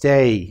wants to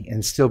stay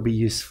and still be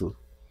useful.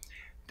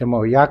 で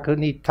も役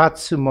に立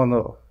つも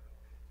の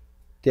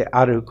で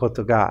あるこ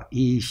とが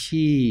いい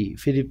し、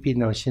フィリピ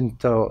の信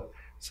徒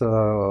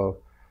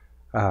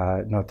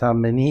のた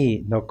め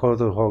に残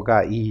る方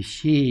がいい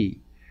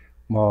し、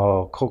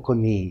もうここ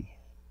に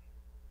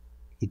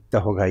行っ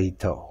た方がいい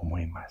と思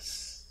いま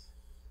す。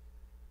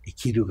生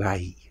きるが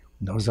いい、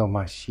望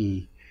まし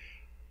い。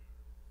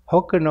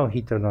他の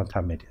人の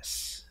ためで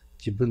す。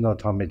自分の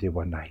ためで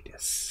はないで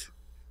す。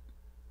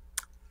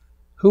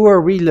Who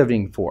are we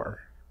living for?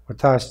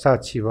 私た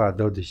ちは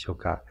どうでしょう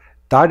か？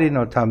誰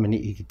のため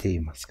に生きてい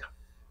ますか？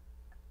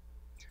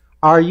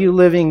 Are you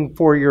living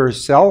for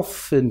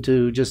yourself and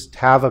to just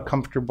have a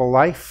comfortable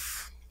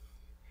life?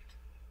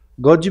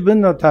 ご自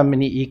分のため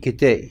に生き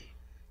て、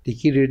で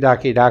きるだ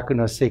け楽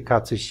な生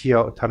活し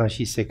よう、楽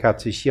しい生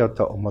活しよう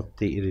と思っ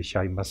ていらっし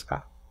ゃいます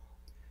か？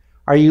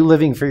 Are you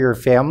living for your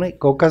family?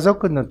 ご家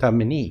族のた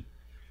めに、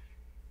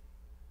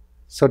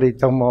それ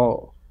と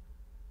も、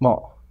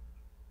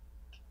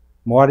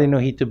周り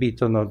の人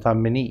々のた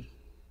めに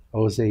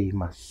大勢い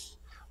ます。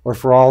Or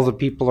for all the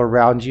people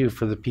around you,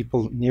 for the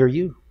people near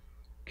you.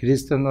 キリ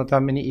ストのた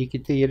めに生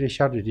きていらっ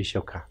しゃるでしょ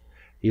うか？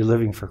 Are you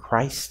living for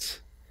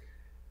Christ?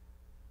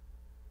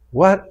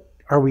 What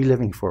are we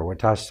living for?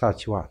 私た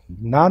ちは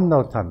何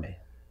のため、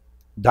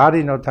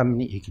誰のため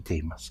に生きて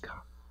います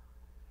か？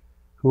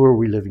 Who are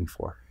we living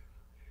for?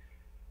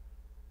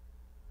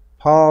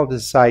 Paul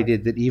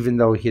decided that even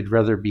though he'd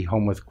rather be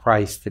home with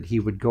Christ, that he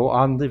would go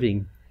on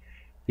living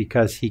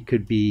because he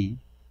could be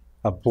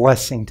a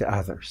blessing to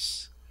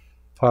others.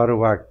 パウロ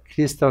は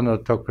キリストの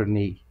ところ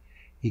に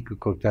行く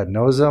ことは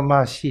望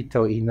ましい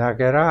と言いな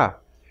がら、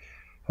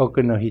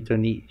他の人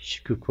に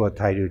祝福を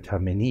与えるた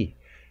めに、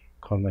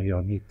この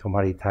世に泊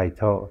まりたい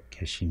と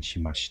決心し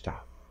まし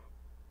た。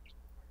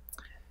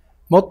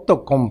もっ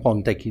と根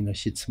本的な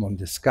質問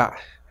ですが、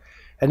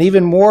an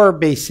even more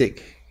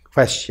basic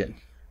question.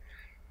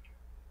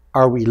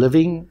 Are we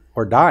living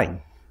or dying?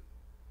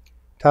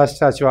 私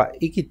たちは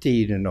生きて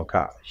いるの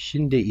か、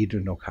死んでい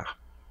るのか。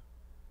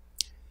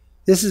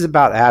This is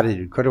about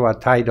attitude. これは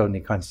態度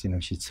に関しての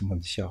質問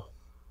でしょ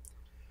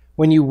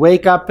う。When you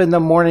wake up in the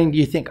morning, do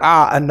you think,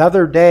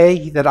 another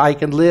day that I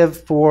can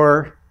live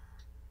for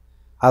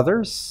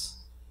others,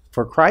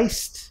 for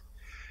Christ?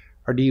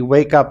 Or do you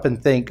wake up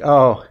and think,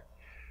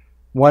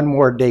 one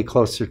more day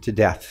closer to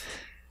death?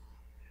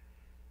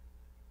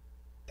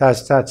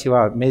 私たち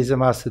は目覚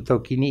ます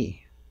とき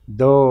に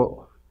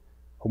ど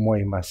う思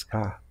います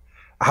か？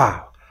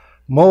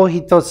もう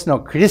一つの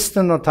クリス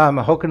トのた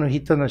め、他の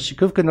人の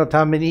祝福の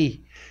ため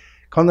に、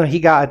この日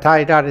が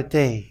与えられ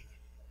て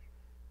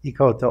い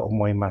こうと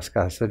思います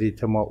か？それ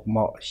とも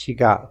もう死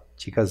が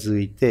近づ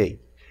いて、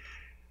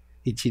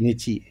一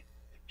日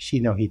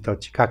死の人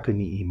近く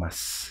にいま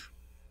す。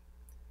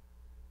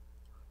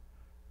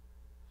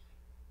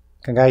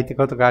考えた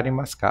ことがあり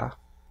ますか？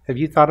 Have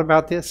you thought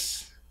about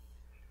this?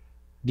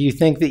 Do you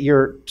think that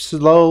you're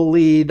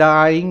slowly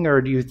dying,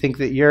 or do you think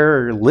that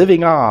you're living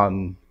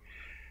on?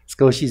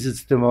 少しず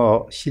つで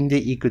も死んで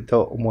いく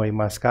と思い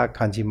ますか？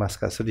感じます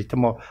か？それと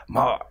も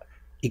もう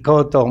行こ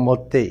うと思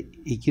って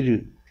生き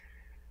る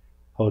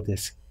方で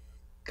す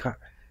か？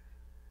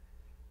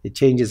 It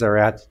changes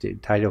our attitude.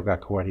 態度が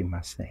変わり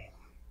ますね。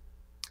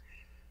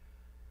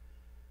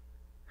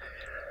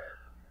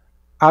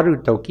あ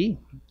る時、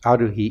あ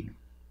る日、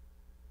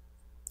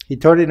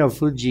一人の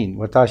婦人、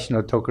私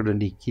のところ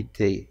に来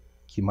て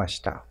きまし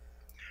た。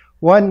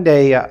One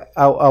day,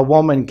 a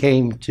woman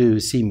came to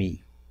see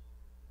me,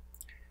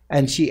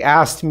 and she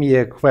asked me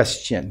a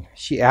question.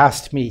 She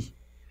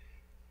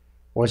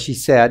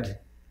said,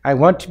 I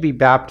want to be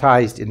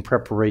baptized in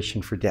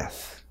preparation for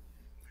death.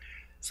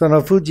 そ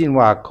の婦人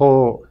は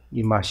こう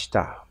言いまし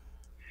た。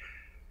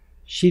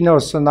死の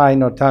備え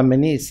のため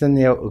に洗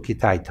礼を受け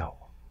たいと。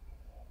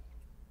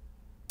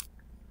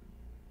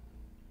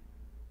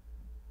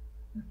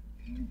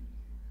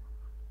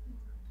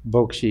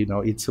牧師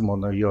のいつも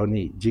のよう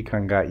に時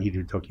間がい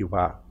るとき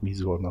は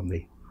水を飲ん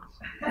で。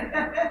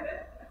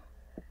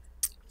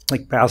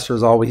Like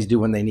pastors always do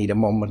when they need a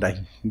moment,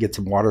 I get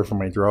some water from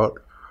my throat.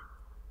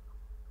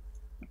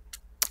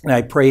 And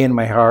I pray in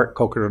my heart,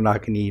 心の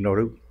中に祈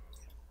る。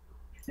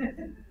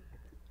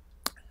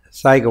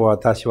最後は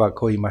私は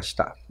こう言いまし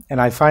た。And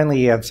I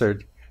finally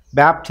answered,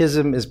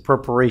 Baptism is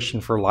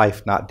preparation for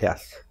life, not death.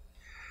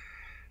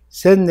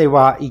 洗礼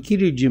は生き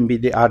る準備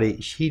であ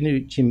り、死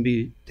ぬ準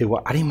備で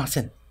はありませ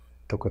ん。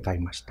と答え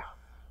ました。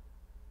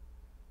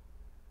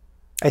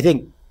I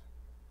think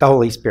the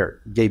Holy Spirit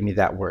gave me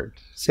that word.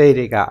 聖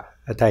霊が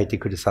与えて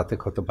くださった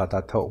言葉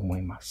だと思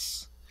いま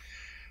す。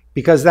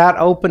Because that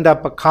opened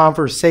up a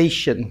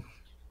conversation.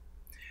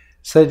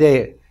 それ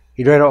で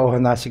いろいろお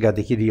話が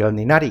できるよう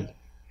になり、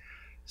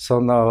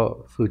そ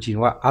の婦人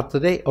は後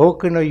で多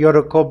くの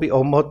喜び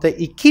を持って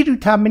生きる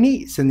ため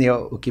に洗礼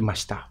を受けま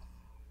した。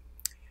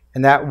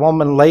And that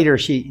woman later,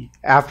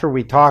 after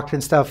we talked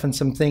and stuff and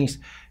some things,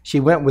 she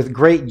went with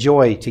great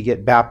joy to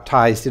get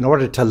baptized in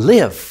order to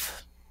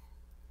live.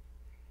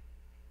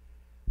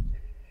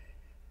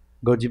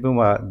 ご自分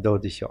はどう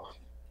でしょ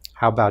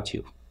う？ How about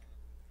you?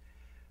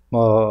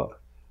 もう、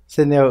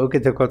洗礼を受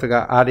けたこと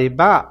があれ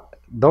ば、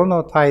ど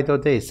の態度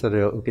でそ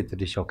れを受けた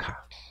でしょう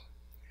か？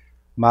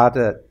ま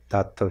だ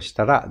だとし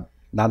たら、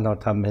何の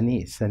ため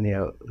に洗礼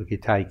を受け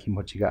たい気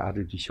持ちがあ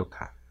るでしょう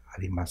か？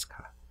あります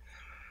か？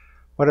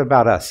 What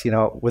about us?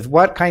 With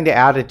what kind of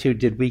attitude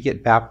did we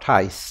get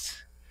baptized?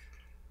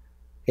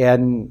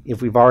 And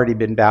if we've already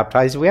been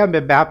baptized, we haven't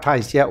been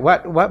baptized yet,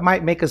 what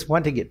might make us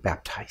want to get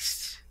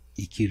baptized?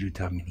 生きる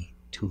ために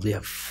to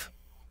live.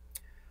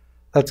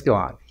 Let's go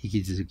on. 引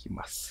き続き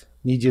ます。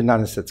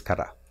27節か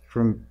ら。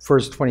From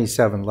verse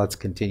 27, let's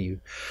continue.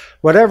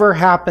 Whatever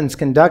happens,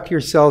 conduct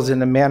yourselves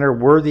in a manner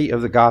worthy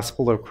of the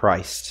gospel of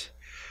Christ.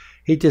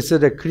 ひたす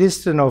らクリ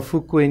ストの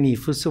福音に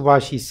ふさわ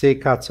しい生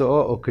活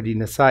を送り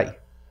なさい。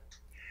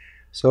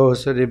そう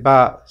すれ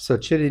ば、そ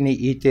ちら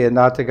にいてあ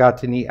なた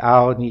方に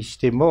会うにし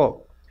て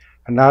も、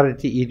離れ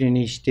ている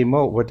にして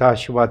も、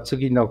私は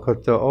次のこ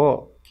と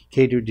を聞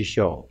けるでし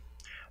ょ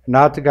う。あ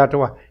なた方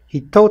は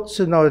一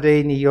つの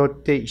例によ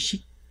って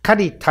しっか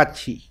り立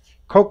ち、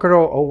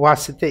心を合わ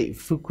せて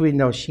福音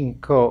の信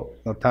仰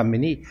のため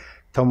に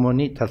共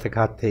に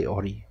戦って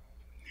おり。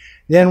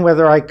Then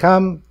whether I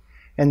come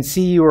and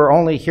see you or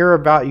only hear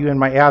about you in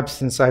my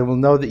absence, I will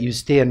know that you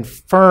stand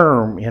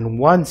firm in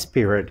one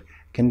spirit,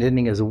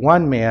 contending as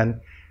one man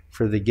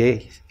for the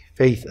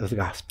faith of the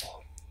gospel.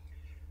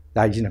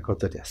 大事なこ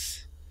とで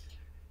す。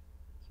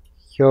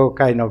教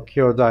会の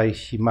兄弟姉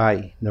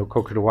妹の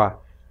心は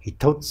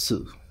一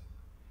つ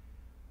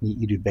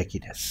にいるべき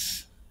で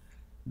す。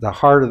the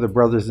heart of the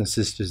brothers and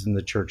sisters in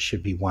the church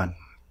should be one.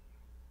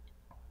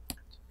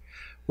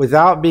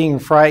 Without being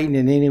frightened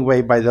in any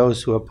way by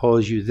those who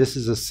oppose you, this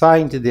is a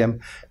sign to them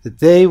that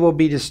they will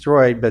be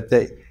destroyed, but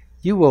that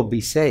you will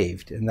be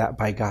saved, and that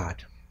by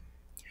God.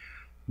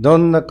 ど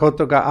んなこ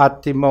とがあっ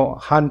ても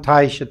反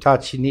対者た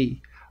ち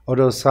に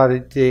脅さ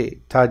れて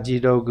た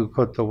じろぐ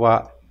こと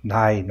は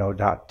ないの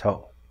だ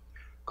と。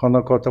こ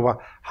のことは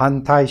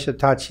反対者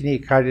たち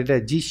に彼ら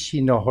自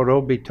身の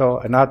滅び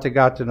とあなた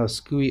方の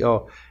救い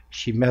を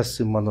示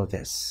すもの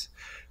です。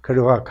こ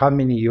れは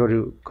神によ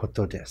るこ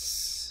とで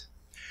す。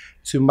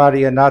つま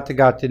りあなた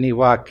方に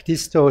はキリ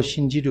ストを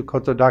信じる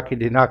ことだけ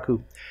でな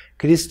く、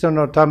キリスト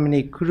のため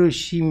に苦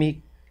し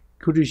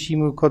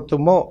むこと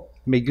も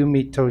恵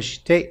みと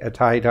して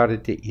与えられ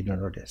ている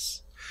ので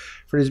す。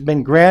For it has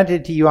been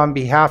granted to you on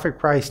behalf of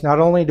Christ not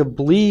only to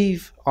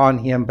believe on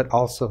him, but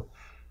also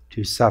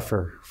to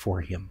suffer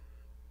for him.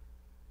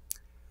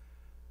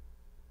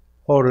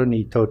 ポロ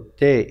にとっ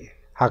て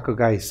迫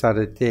害さ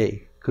れ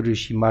て苦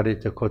しまれ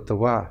たこと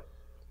は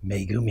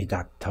恵み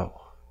だと、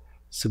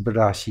素晴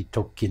らしい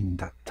特権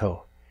だ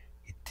と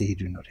言ってい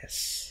るので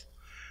す。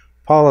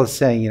Paul is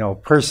saying,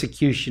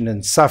 persecution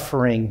and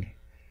suffering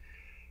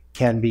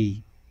can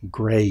be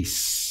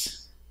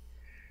grace.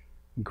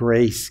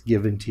 Grace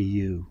given to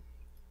you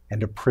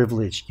and a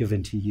privilege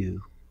given to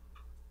you.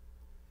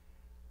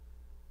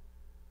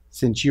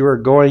 Since you are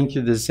going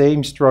through the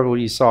same struggle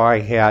you saw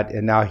I had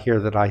and now hear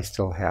that I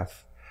still have.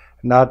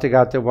 あなた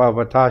方は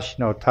私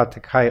の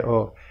戦い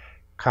を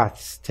か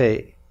つ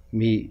て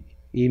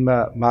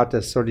今ま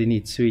たそれ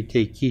につい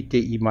て聞いて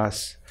いま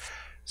す。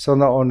そ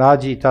の同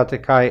じ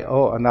戦い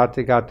をあな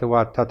た方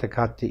は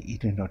戦ってい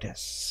るので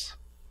す。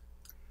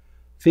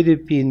フィリ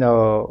ピ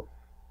の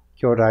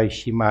兄弟姉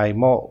妹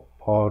も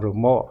ポール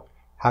も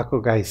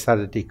迫害さ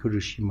れて苦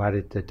しま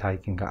れた体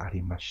験があ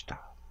りまし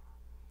た。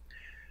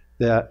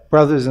The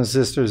brothers and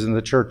sisters in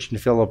the church in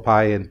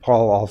Philippi, and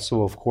Paul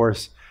also, of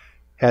course,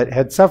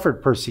 had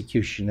suffered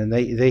persecution, and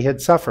they had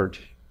suffered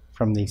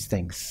from these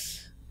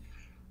things.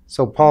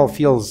 So Paul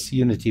feels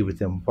unity with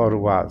them. ポー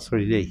ルはそ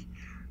れで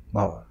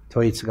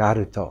統一があ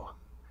ると、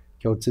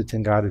共通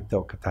点があると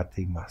語っ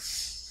ていま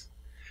す。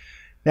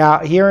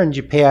Now, here in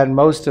Japan,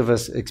 most of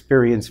us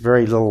experience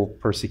very little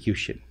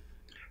persecution.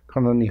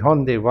 この日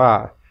本で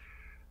は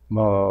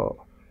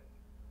も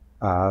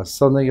う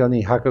そのよう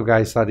に迫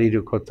害され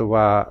ること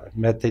は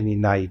めったに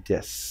ない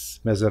で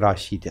す。珍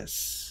しいで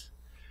す。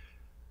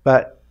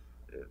But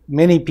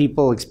many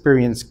people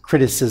experience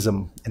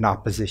criticism and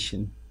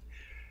opposition.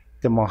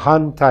 でも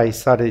反対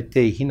され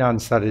て非難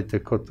された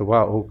こと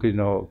は多く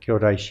の兄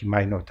弟姉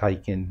妹の体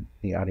験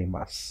にあり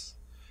ます。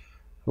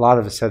A lot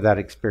of us had that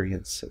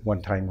experience at one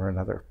time or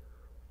another.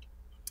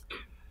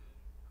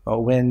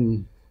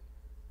 When,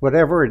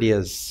 whatever it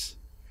is,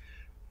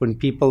 when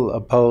people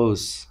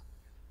oppose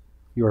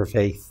your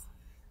faith,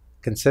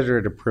 consider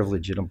it a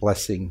privilege and a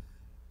blessing.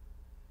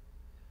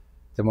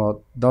 で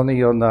も、どの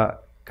ような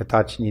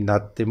形にな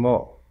って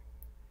も、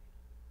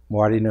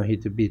周りの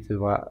人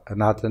々はあ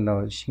なた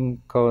の信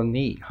仰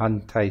に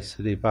反対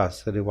すれば、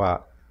それ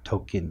は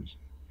特権、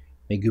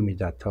恵み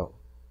だと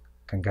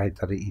考え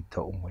たらいい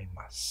と思い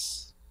ま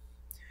す。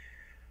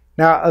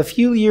Now, a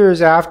few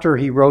years after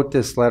he wrote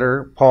this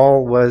letter,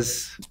 Paul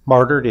was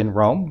martyred in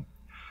Rome.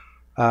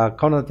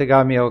 この手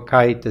紙を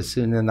書いた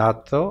数年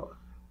後、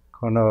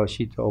この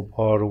使徒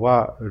ポール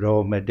は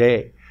ローマ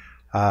で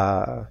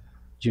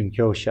殉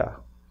教者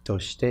と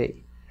して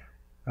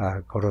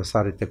殺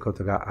されたこ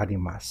とがあり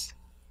ます。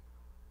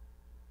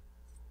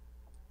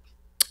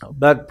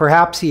But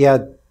perhaps he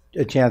had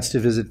a chance to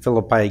visit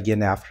Philippi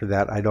again after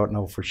that. I don't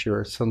know for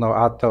sure. そ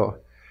の後、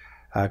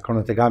こ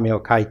の手紙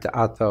を書い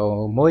た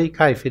後、もう一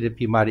回フィリ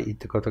ピンまで行っ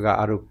たこと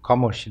があるか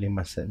もしれ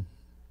ません。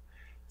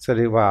そ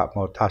れは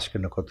もう確か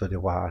なことで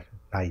は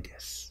ないで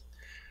す。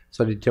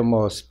それと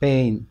もス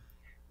ペイン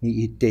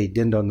に行って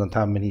伝道の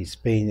ためにス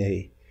ペイン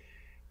へ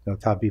の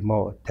旅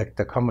もでき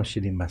たかも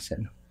しれませ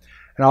ん。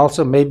And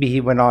also maybe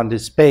he went on to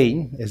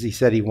Spain, as he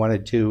said he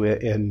wanted to,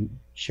 and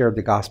shared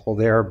the gospel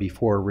there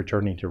before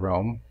returning to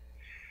Rome.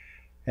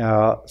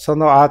 そ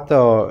の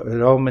後、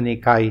ローマに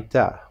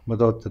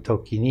戻った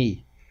時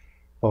に、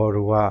ポー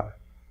ルは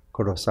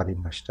殺され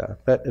ました。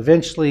But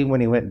eventually, when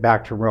he went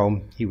back to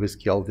Rome, he was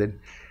killed. And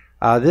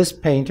this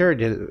painter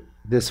did it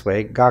this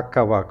way. 画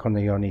家はこの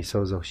ように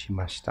想像し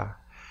ました。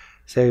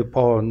聖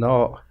ポール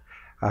の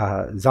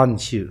斬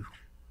首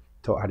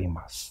とあり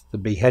ます。The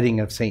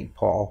beheading of St.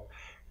 Paul,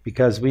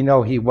 because we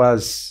know he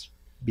was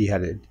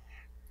beheaded.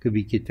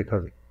 首切った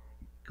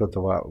こ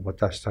とは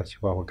私たち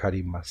はわか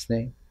ります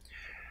ね。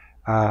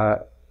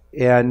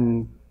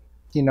And,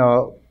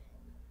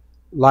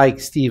 like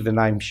Stephen,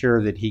 I'm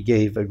sure that he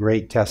gave a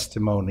great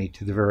testimony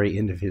to the very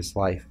end of his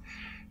life.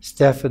 ス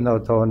テファ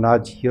ノと同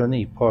じよう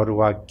にポール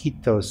はき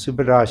っと素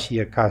晴らし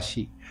い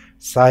証、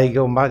最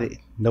後まで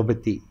述べ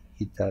てい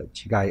た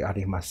違いあ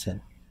りませ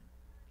ん。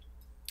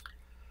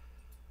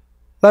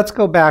Let's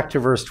go back to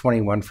verse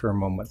 21 for a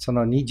moment. そ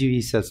の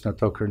21節の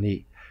ところ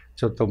に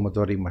ちょっと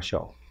戻りまし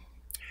ょ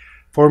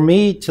う。For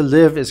me to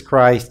live is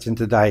Christ and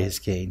to die is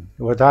gain.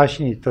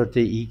 私にとっ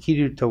て生き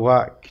ると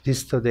はキリ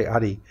ストであ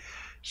り、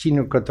死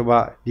ぬこと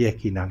は利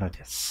益なの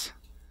です。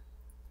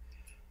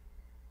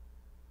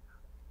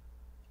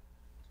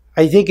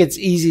I think it's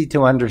easy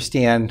to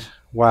understand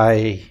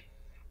why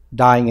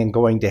dying and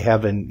going to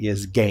heaven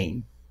is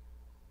gain.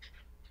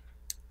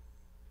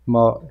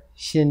 もう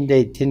死ん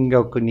で天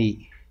国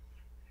に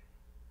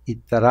行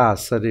ったら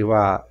それ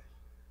は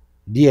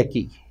利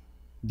益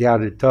であ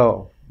る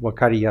と分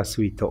かりや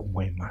すいと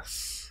思いま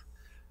す。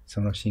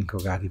その信仰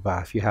があれ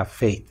ば、if you have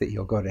faith that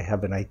you'll go to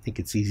heaven, I think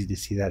it's easy to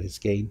see that as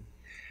gain.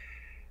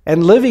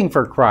 And living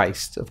for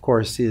Christ, of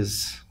course,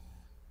 is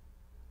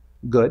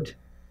good,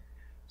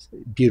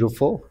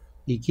 beautiful.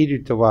 生き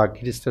るとは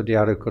キリストで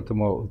あること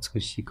も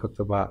美しい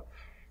言葉、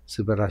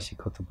素晴らしい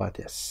言葉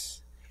で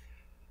す。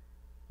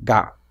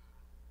が、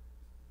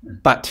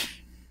but,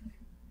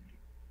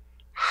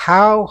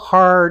 how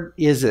hard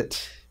is it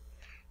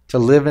to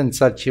live in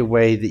such a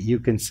way that you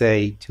can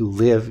say to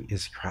live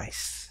is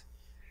Christ?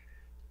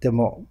 で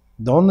も、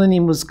どんなに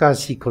難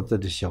しいこと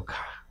でしょうか。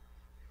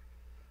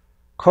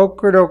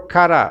心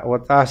から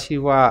私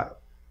は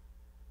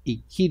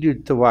生き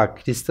るとは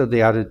キリスト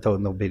であると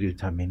述べる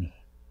ために、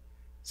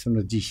そ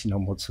の自信を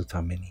持つ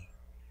ために、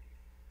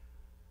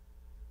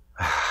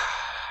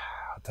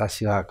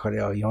私はこ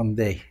れを読ん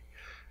で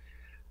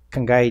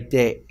考え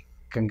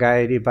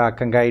れば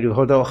考える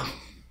ほど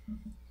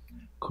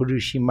苦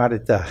しまれ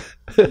た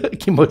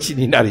気持ち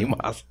になり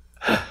ます。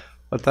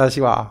私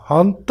は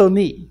本当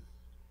に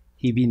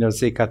日々の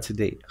生活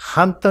で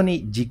本当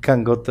に時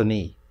間ごと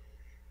に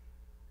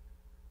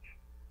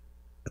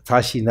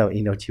私の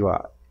命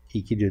は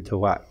生きる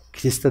とは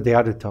キリストで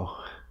あると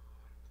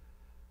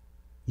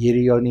言え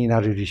るようにな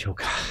るでしょう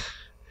か。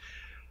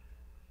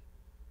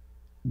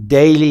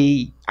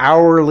Daily,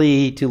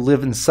 hourly, to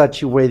live in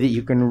such a way that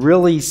you can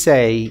really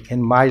say,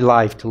 in my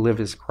life, to live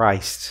as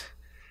Christ.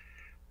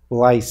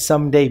 Will I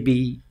someday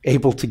be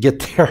able to get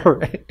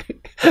there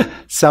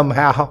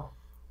somehow?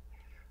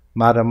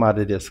 まだま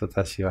だです、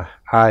私は。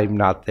I'm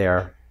not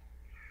there.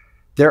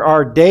 There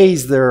are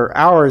days, there are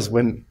hours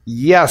when,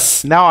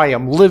 yes, now I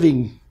am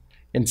living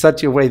in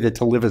such a way that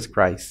to live as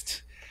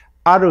Christ.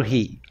 ある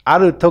日、あ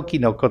る時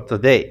のこと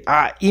で、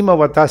今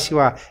私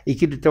は生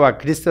きるとは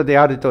キリストで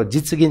あると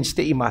実現し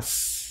ていま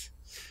す。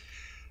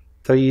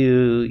と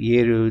いう言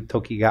える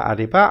時があ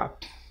れば、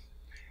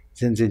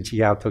全然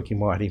違う時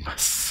もありま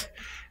す。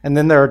And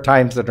then there are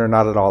times that are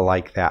not at all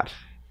like that.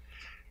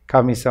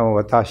 神様は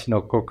私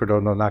の心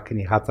の中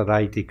に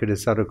働いてくだ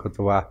さるこ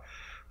とは、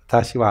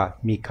私は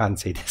未完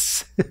成で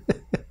す。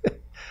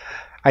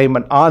I am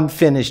an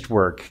unfinished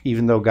work,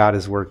 even though God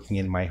is working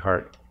in my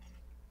heart.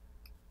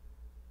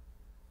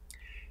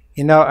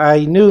 You know,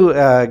 I knew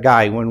a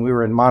guy when we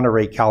were in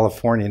Monterey,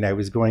 California, and I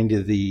was going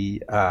to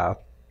the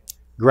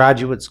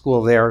graduate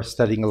school there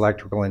studying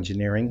electrical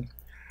engineering.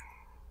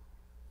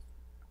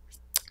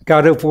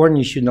 カリフォル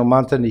ニア州の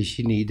モンタナ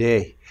市に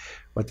で、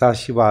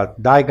私は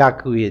大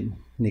学院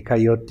に通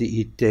って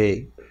い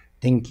て、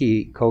電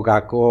気工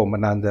学を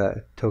学んだ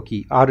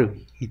時、あ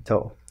る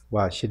人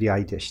は知り合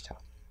いでした。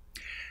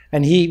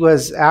And he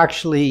was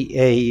actually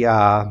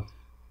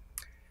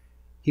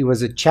he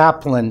was a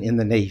chaplain in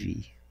the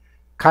Navy.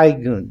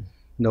 海軍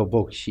の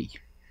牧師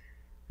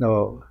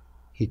の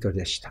人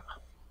でした。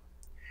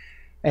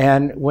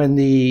And when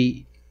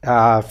the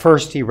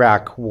first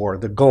Iraq War,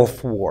 the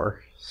Gulf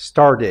War,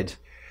 started,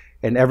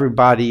 and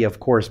everybody,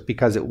 of course,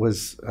 because it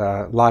was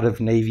a lot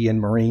of Navy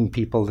and Marine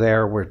people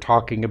there, were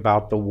talking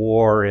about the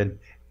war, and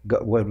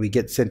when we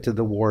get sent to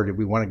the war, did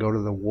we want to go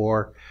to the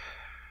war?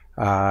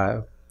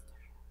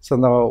 そ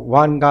の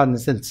湾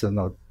岸戦争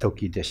の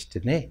時でして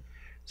ね。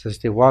そし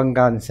て湾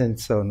岸戦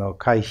争の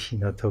開始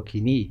の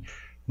時に、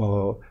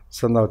もう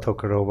そのと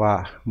ころ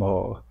は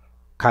もう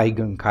海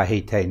軍海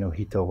兵隊の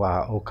人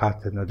は多か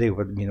ったので、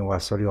みんなは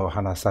それを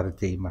話され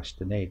ていまし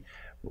たね。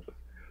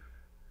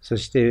そ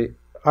して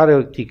あ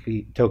る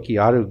時、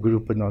あるグル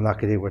ープの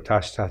中で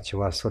私たち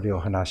はそれを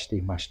話して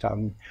いました。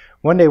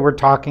One day we're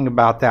talking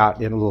about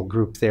that in a little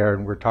group there,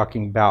 and we're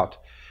talking about,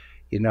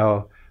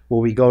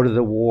 will we go to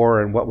the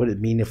war, and what would it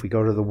mean if we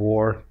go to the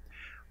war?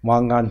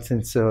 湾岸戦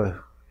争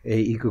へ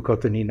行くこ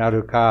とにな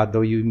るか、ど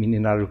ういう意味に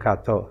なるか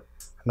と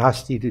話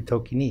していると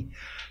きに、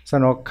そ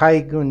の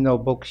海軍の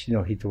牧師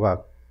の人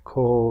は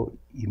こう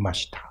言いま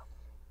した。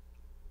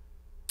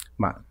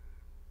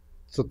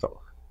ちょっ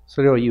と、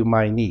それを言う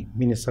前に、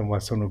皆さん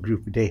はそのグ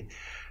ループで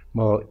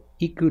もう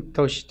行く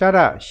とした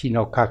ら死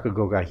の覚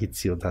悟が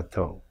必要だ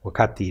と分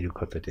かっている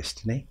ことで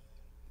すね。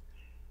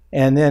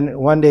And then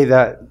one day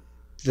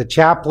the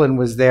chaplain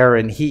was there,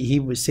 and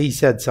he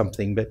said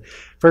something, but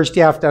first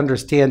you have to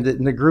understand that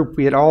in the group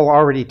we had all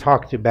already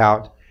talked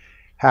about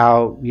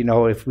how,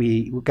 if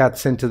we got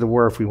sent to the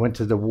war, if we went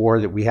to the war,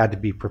 that we had to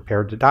be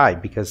prepared to die,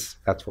 because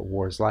that's what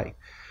war is like.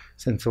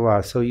 戦争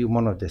はそういう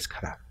ものです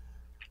から。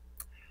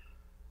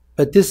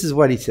But this is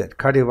what he said.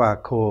 彼は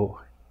こ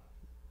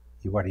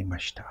う言われま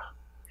した。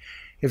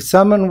If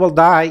someone will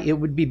die, it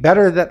would be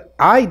better that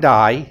I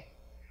die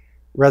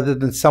rather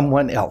than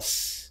someone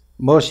else.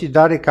 もし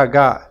誰か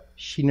が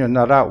死ぬ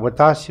なら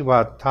私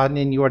は他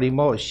人より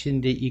も死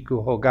んでい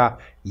く方が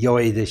良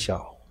いでし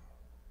ょ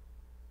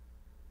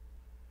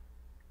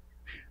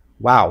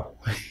う。わお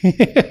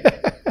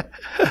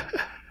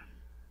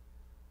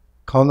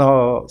こ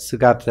の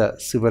姿、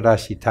素晴ら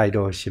しい態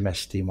度を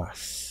示していま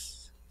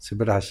す。素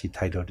晴らしい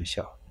態度でし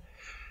ょう。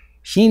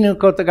死ぬ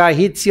ことが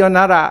必要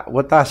なら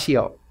私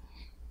を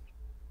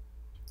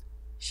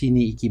死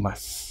に行きま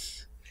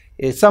す。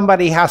If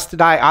somebody has to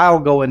die, I'll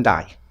go and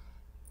die.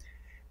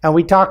 And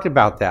we talked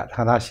about that,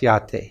 話し合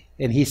って。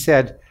And he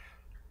said,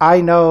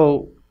 I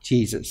know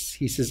Jesus.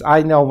 He says,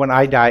 I know when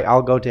I die,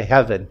 I'll go to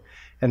heaven.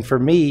 And for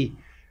me,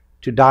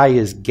 to die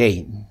is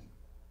gain.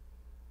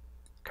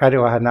 彼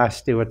は話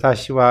して、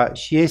私は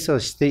死イエスを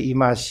してい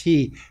ます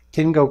し、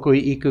天国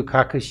へ行く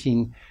確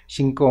信、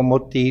信仰を持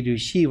っている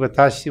し、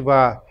私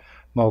は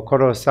もう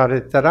殺さ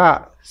れた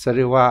ら、そ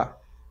れは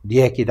利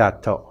益だ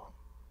と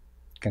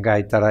考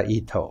えたらい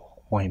いと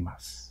思いま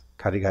す。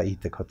彼が言っ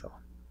たこと。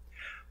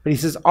But he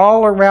says,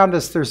 all around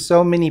us, there's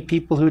so many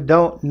people who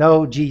don't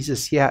know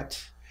Jesus yet.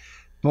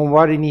 もう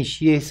周りに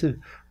死イエス、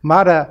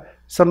まだ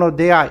その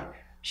出会い、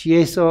死イ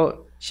エス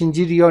を信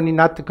じるように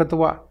なったこと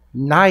は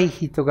ない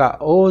人が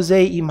大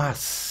勢いま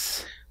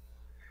す。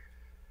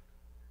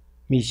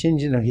未信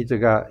じの人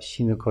が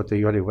死ぬこと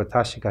より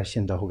私が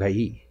死んだ方がい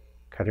い。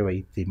彼は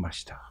言っていま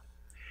した。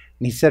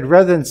And he said,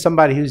 rather than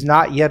somebody who's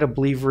not yet a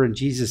believer in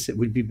Jesus, it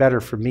would be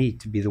better for me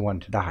to be the one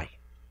to die.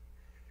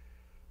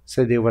 そ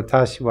れで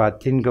私は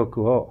天国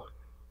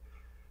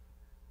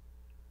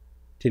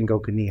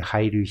に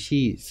入る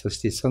し、そし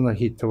てその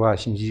人は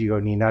信じるよ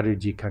うになる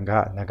時間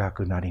が長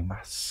くなり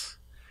ます。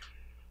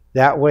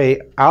That way,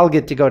 I'll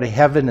get to go to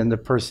heaven and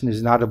the person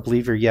who's not a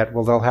believer yet,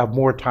 well, they'll have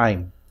more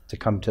time to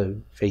come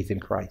to faith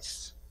in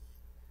Christ.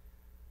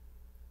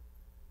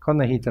 こ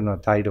の人の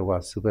態度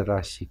は素晴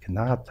らしいか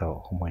なと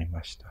思い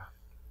ました。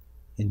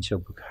印象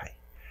深い。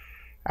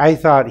I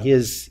thought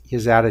his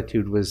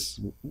attitude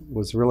was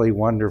really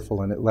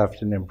wonderful and it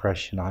left an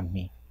impression on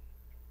me.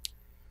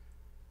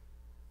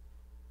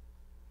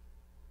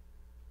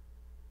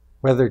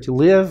 Whether to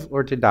live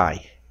or to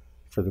die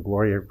for the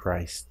glory of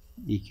Christ.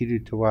 生き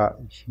るとは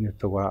死ぬ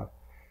とは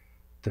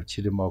ど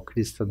ちらもキ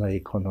リストの栄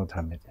光の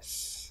ためで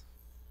す。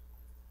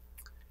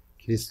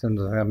キリスト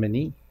のため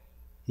に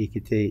生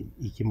きて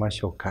いきま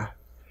しょうか。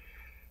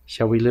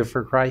Shall we live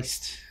for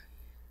Christ?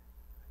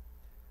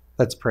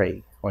 Let's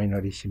pray. お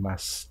祈りしま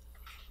す。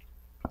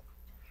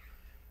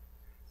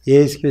イ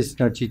エス・キリス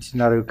トの父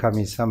なる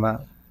神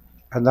様、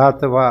あな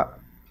たは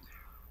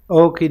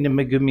大き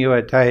な恵みを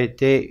与え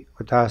て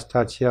私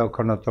たちを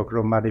このとこ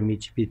ろまで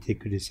導いて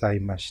ください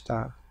まし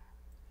た。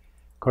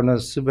この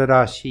素晴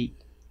らしい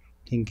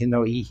天気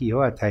のいい日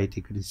を与え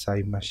てくださ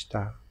いまし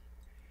た。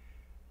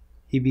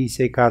日々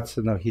生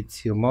活の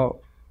必要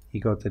も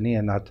見事に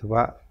あなた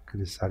はく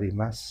ださり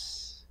ま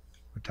す。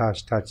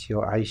私たち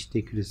を愛し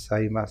てくだ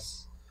さいま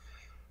す。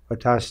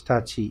私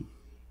たち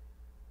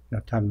の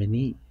ため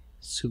に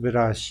素晴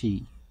らし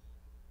い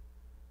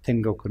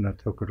天国の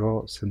ところ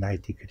を備え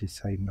てくだ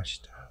さいま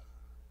した。あ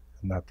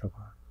なたは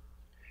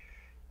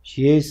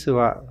イエス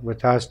は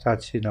私た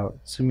ちの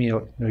罪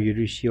の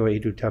許しを得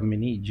るため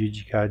に十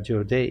字架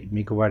上で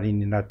身代わり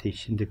になって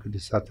死んでくだ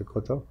さった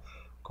ことを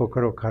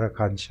心から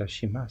感謝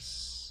しま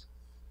す。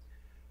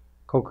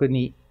ここ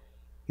に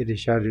いらっ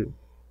しゃる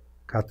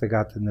方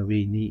々の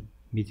上に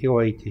見て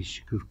おいて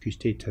祝福し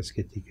て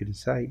助けてくだ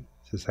さい。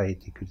支え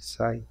てくだ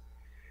さい。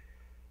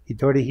一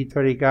人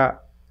一人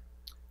が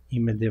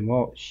今で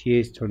もイ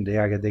エスとの出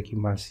会いができ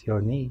ますよ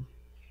うに、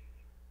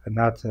あ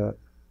なた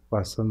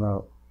はそ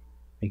の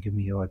恵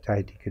みを与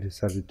えてくだ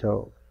さる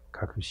と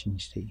確信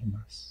してい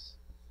ます。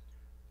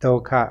ど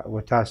うか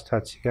私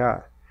たち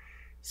が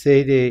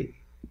聖霊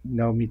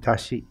の満た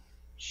し、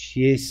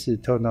イエス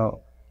と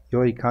の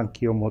良い関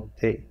係を持っ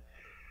て、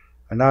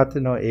あなた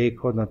の栄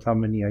光のた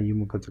めに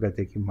歩むことが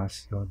できま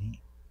すように。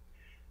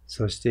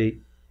そして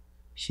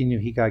死ぬ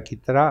日が来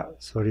たら、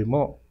それ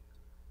も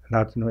あ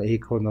なたの栄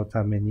光の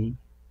ために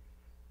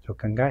と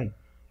考え、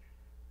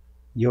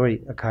良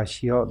い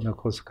証を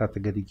残すこと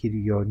ができ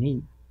るよう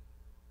に、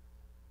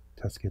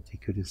助けて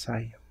くださ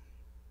い。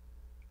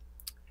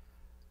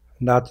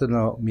あなた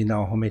の皆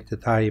を褒めて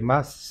たい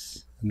ま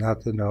す。あな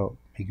たの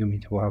恵み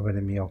と憐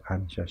れみを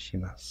感謝し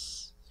ま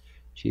す。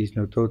イエス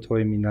の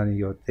尊い皆に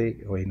よっ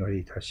てお祈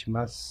りいたし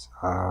ます。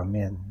アー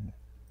メン。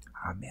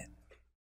アーメン。